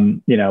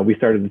 you know, we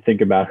started to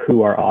think about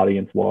who our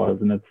audience was,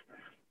 and it's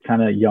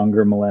kind of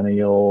younger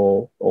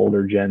millennial,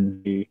 older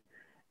Gen Z.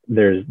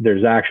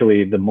 There's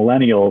actually, the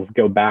millennials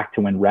go back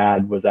to when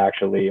Rad was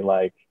actually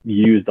like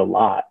used a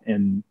lot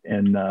in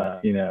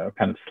you know,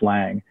 kind of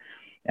slang.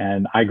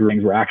 And I grew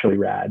things were actually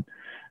rad.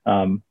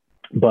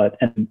 But,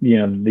 and, you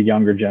know, the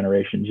younger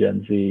generation,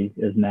 Gen Z,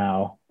 is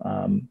now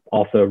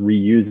also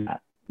reusing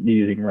that,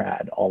 using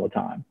rad all the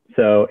time.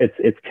 So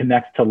it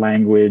connects to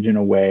language in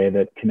a way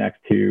that connects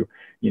to,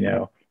 you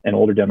know, an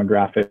older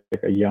demographic,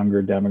 a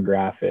younger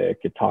demographic.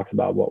 It talks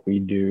about what we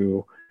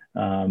do.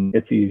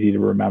 It's easy to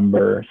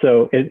remember.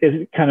 So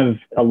it kind of,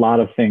 a lot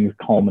of things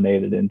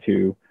culminated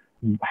into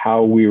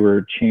how we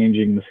were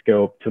changing the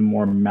scope to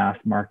more mass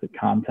market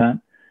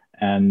content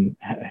and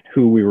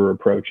who we were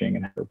approaching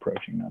and how we're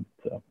approaching them.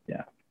 So,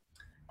 yeah.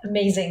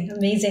 Amazing.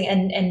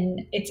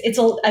 And it's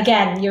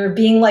again, you're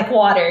being like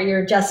water,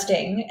 you're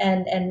adjusting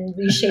and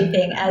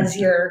reshaping as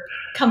your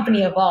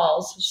company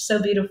evolves. Which is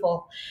so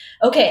beautiful.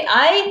 Okay.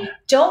 I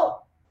don't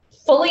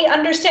fully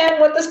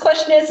understand what this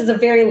question is. It's a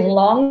very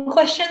long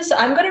question. So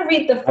I'm going to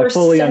read the first. I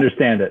fully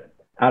understand it.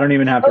 I don't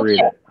even have to read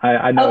it.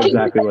 I know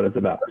exactly what it's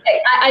about.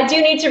 Okay. I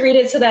do need to read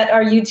it so that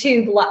our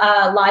YouTube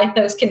live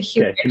folks can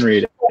hear it. Can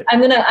read it.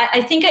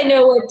 I think I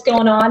know what's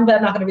going on, but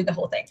I'm not going to read the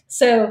whole thing.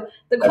 So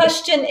the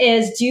question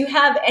is, do you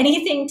have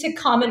anything to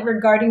comment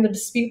regarding the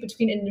dispute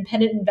between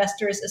independent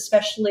investors,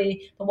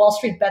 especially the Wall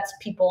Street Bets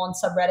people on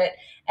subreddit,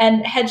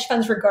 and hedge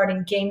funds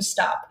regarding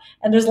GameStop?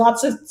 And there's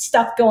lots of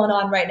stuff going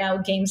on right now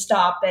with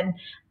GameStop. And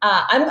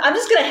I'm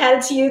just going to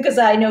hand it to you because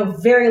I know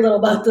very little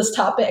about this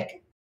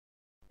topic.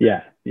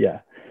 Yeah.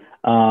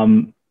 I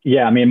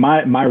mean,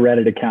 my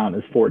Reddit account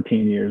is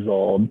 14 years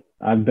old.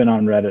 I've been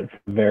on Reddit for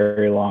a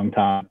very long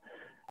time.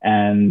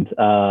 And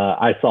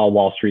I saw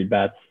Wall Street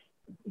Bets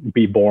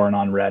be born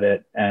on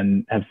Reddit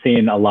and have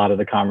seen a lot of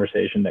the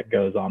conversation that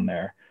goes on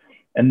there.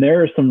 And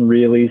there are some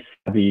really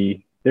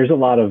savvy, there's a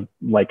lot of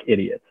like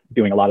idiots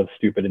doing a lot of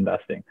stupid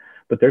investing,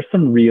 but there's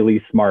some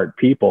really smart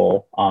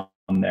people on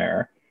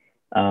there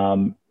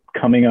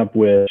coming up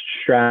with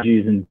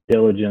strategies and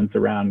diligence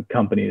around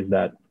companies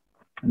that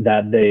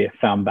they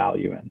found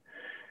value in.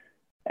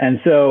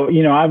 And so,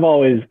 you know, I've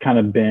always kind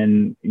of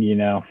been, you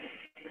know,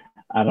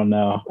 I don't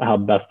know how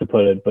best to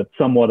put it, but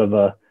somewhat of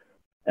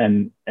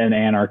an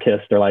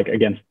anarchist, or like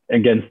against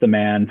the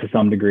man to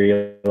some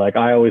degree. Like,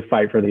 I always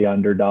fight for the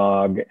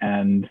underdog,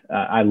 and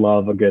I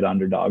love a good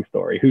underdog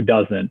story. Who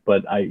doesn't?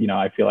 But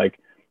I feel like,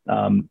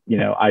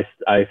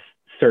 I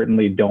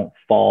certainly don't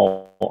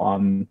fall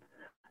on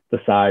the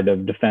side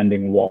of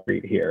defending Wall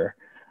Street here.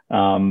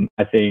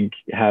 I think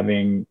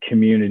having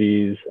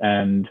communities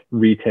and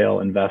retail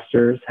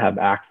investors have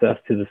access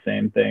to the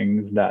same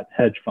things that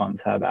hedge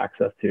funds have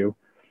access to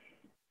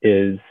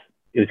is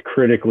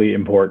critically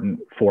important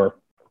for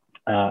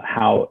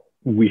how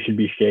we should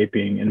be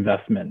shaping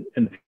investment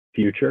in the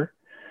future.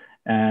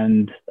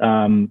 And,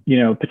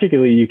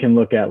 particularly you can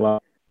look at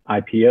like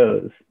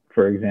IPOs,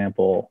 for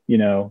example.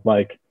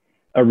 Like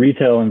a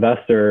retail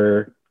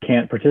investor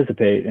can't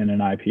participate in an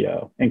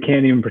IPO and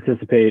can't even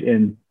participate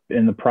in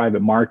the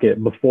private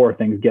market before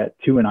things get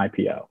to an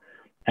IPO.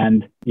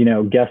 And,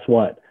 guess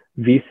what?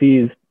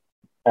 VCs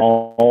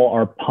all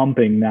are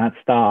pumping that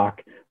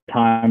stock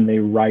time they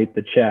write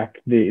the check,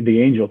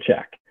 the angel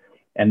check.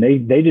 And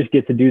they just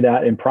get to do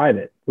that in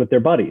private with their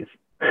buddies.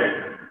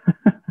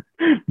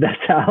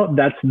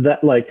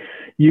 Like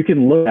you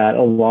can look at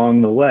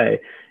along the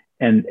way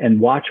and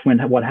watch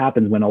what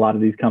happens when a lot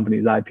of these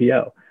companies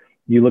IPO.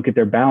 You look at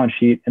their balance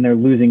sheet and they're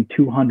losing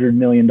 $200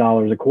 million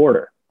a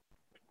quarter,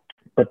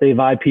 but they've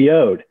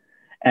IPO'd,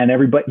 and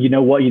everybody,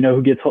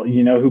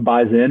 who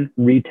buys in?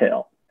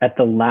 Retail at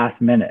the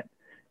last minute.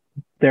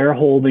 They're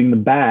holding the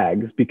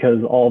bags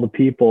because all the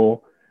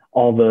people,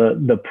 all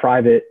the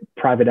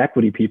private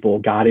equity people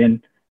got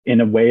in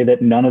a way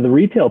that none of the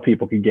retail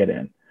people could get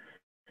in.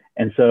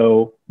 And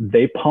so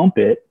they pump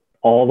it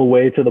all the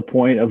way to the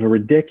point of a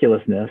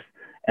ridiculousness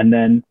and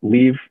then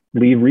leave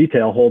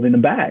retail holding the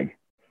bag.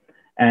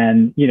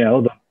 And,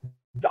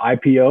 the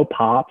IPO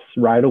pops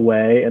right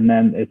away and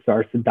then it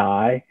starts to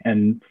die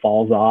and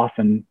falls off.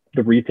 And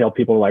the retail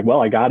people are like,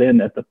 well, I got in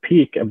at the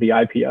peak of the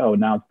IPO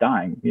and now it's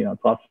dying.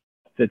 It's lost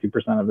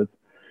 50% of it.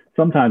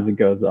 Sometimes it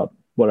goes up,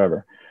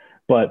 whatever.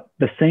 But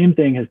the same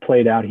thing has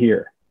played out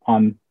here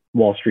on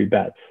Wall Street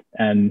Bets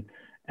and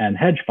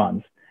hedge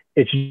funds.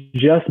 It's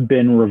just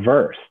been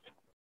reversed.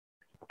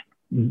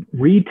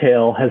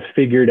 Retail has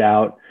figured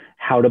out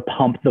how to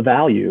pump the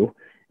value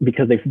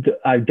because they've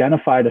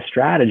identified a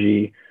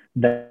strategy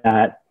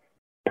that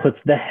puts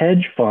the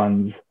hedge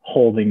funds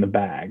holding the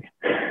bag.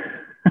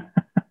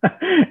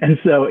 And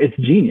so it's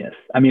genius.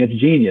 I mean,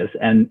 it's genius.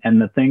 And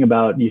the thing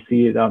about, you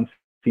see it on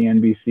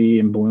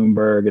CNBC and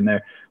Bloomberg, and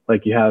they're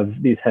like, you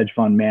have these hedge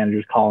fund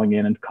managers calling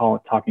in and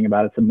talking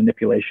about it's a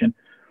manipulation.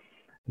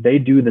 They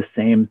do the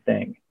same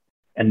thing,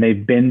 and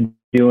they've been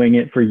doing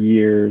it for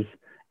years.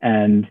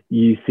 And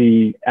you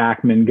see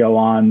Ackman go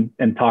on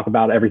and talk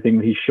about everything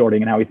that he's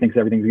shorting and how he thinks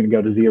everything's going to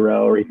go to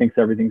zero, or he thinks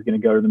everything's going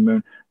to go to the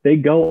moon. They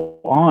go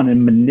on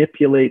and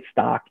manipulate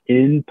stock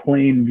in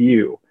plain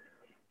view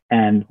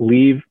and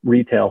leave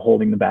retail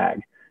holding the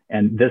bag.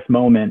 And this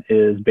moment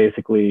is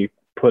basically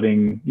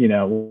putting,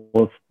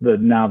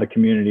 now the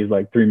community is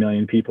like 3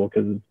 million people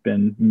because it's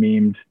been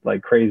memed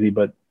like crazy.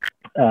 But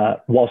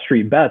Wall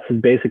Street Bets is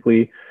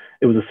basically,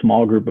 it was a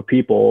small group of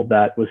people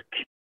that was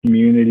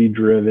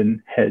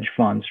community-driven hedge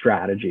fund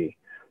strategy.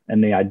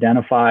 And they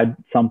identified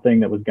something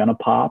that was going to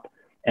pop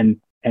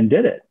and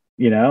did it,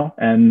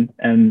 and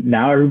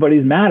now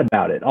everybody's mad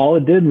about it. All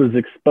it did was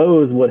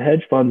expose what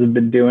hedge funds have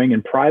been doing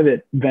and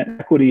private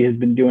equity has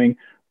been doing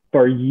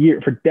for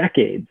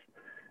decades.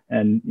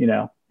 And,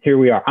 here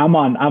we are. I'm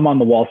on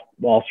the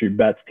Wall Street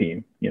Bets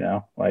team,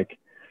 I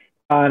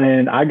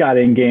got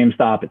in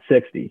GameStop at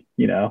 60,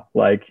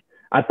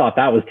 I thought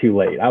that was too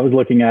late. I was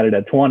looking at it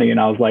at 20 and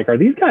I was like, are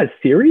these guys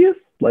serious?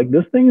 Like,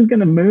 this thing is going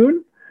to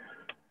moon?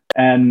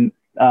 And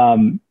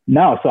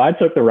no, so I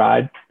took the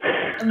ride.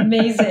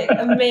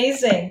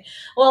 Amazing.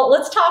 Well,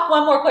 let's talk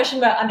one more question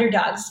about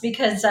underdogs,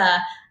 because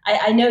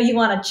I know you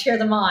want to cheer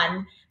them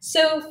on.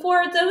 So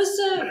for those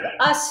of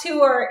us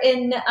who are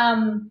in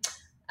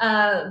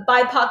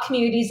BIPOC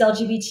communities,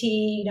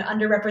 LGBT,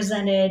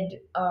 underrepresented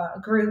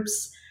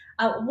groups,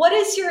 what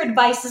is your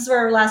advice? This is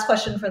our last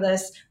question for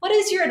this. What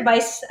is your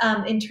advice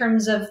in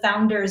terms of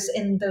founders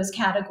in those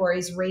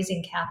categories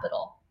raising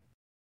capital?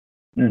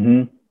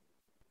 Mm-hmm.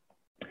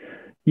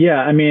 Yeah,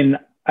 I mean,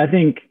 I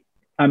think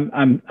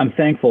I'm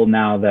thankful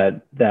now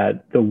that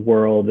the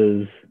world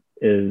is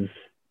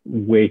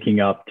waking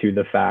up to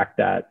the fact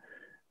that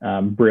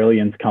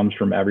brilliance comes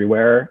from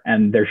everywhere,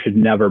 and there should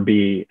never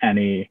be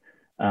any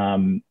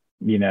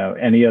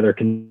other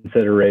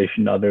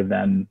consideration other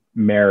than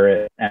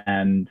merit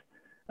and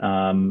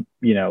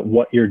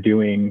what you're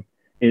doing.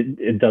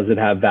 Does it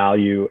have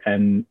value,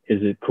 and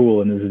is it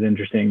cool, and is it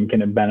interesting?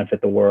 Can it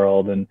benefit the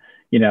world? And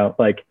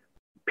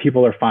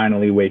people are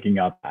finally waking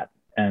up at.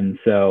 And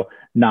so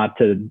not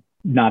to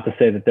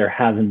say that there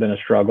hasn't been a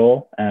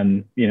struggle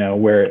and,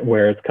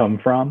 where it's come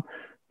from,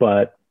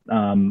 but,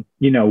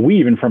 we,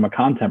 even from a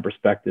content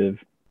perspective,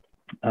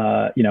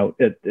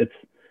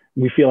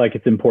 we feel like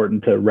it's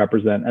important to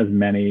represent as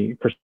many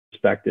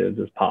perspectives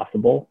as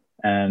possible.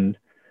 And,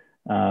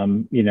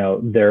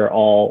 they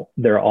all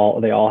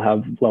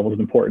have levels of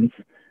importance,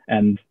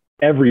 and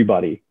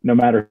everybody, no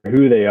matter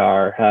who they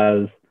are,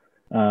 has,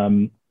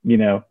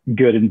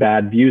 good and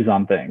bad views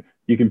on things.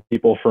 You can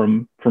people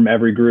from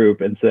every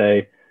group and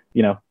say,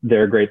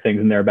 there are great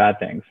things and there are bad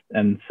things.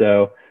 And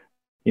so,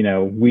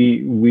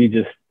 we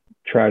just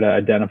try to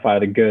identify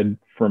the good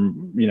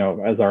from,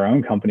 as our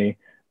own company.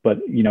 But,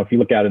 if you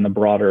look out in the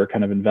broader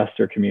kind of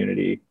investor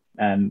community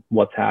and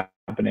what's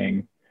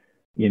happening,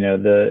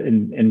 the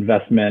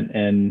investment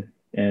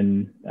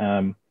in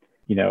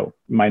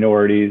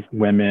minorities,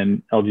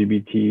 women,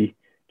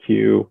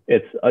 LGBTQ,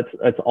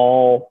 it's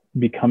all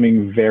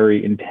becoming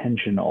very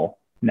intentional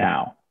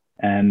now.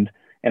 And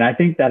I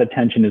think that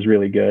attention is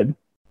really good.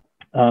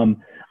 I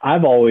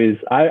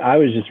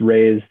was just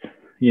raised,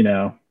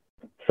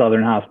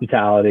 Southern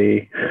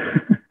hospitality,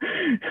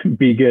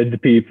 be good to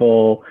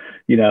people,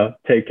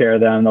 take care of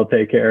them, they'll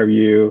take care of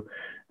you.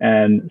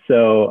 And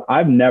so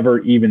I've never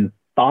even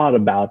thought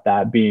about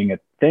that being a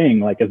thing,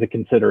 like as a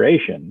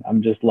consideration.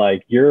 I'm just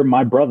like, you're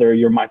my brother,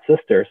 you're my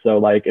sister.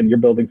 So and you're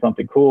building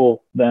something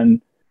cool,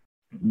 then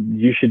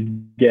you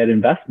should get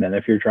investment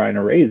if you're trying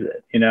to raise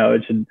it,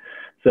 it should.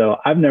 So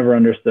I've never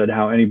understood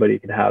how anybody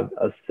could have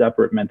a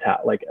separate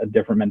a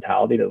different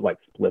mentality that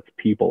splits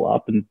people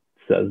up and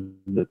says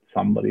that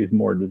somebody's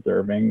more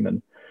deserving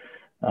than,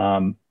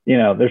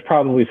 there's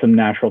probably some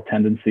natural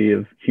tendency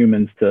of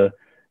humans to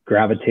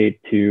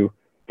gravitate to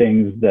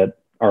things that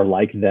are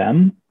like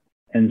them.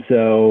 And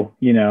so,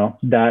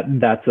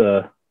 that's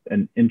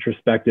an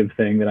introspective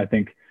thing that I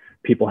think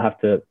people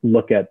have to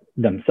look at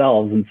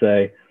themselves and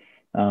say,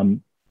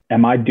 am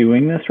I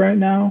doing this right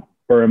now?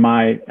 Or am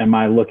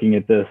I looking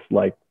at this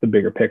like the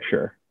bigger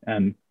picture?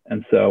 And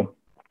so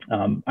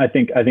I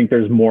think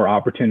there's more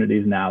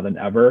opportunities now than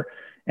ever.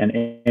 And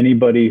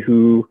anybody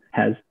who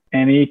has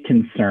any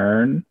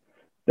concern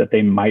that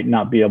they might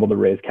not be able to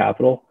raise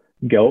capital,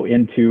 go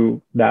into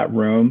that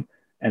room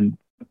and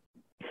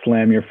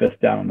slam your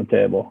fist down on the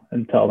table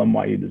and tell them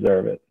why you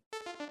deserve it.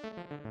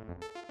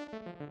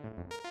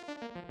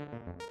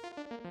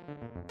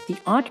 The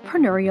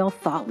Entrepreneurial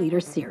Thought Leader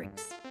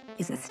Series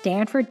is a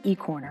Stanford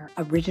eCorner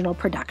original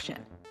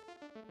production.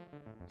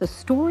 The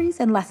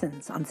stories and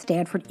lessons on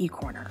Stanford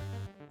eCorner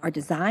are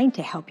designed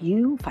to help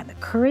you find the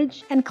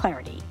courage and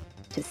clarity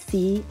to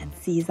see and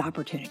seize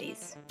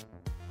opportunities.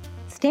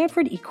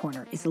 Stanford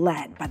eCorner is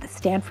led by the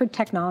Stanford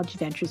Technology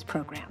Ventures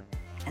Program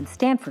and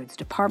Stanford's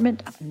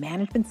Department of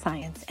Management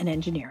Science and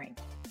Engineering.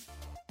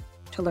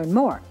 To learn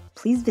more,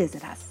 please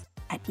visit us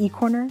at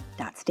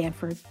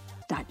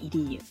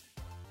ecorner.stanford.edu.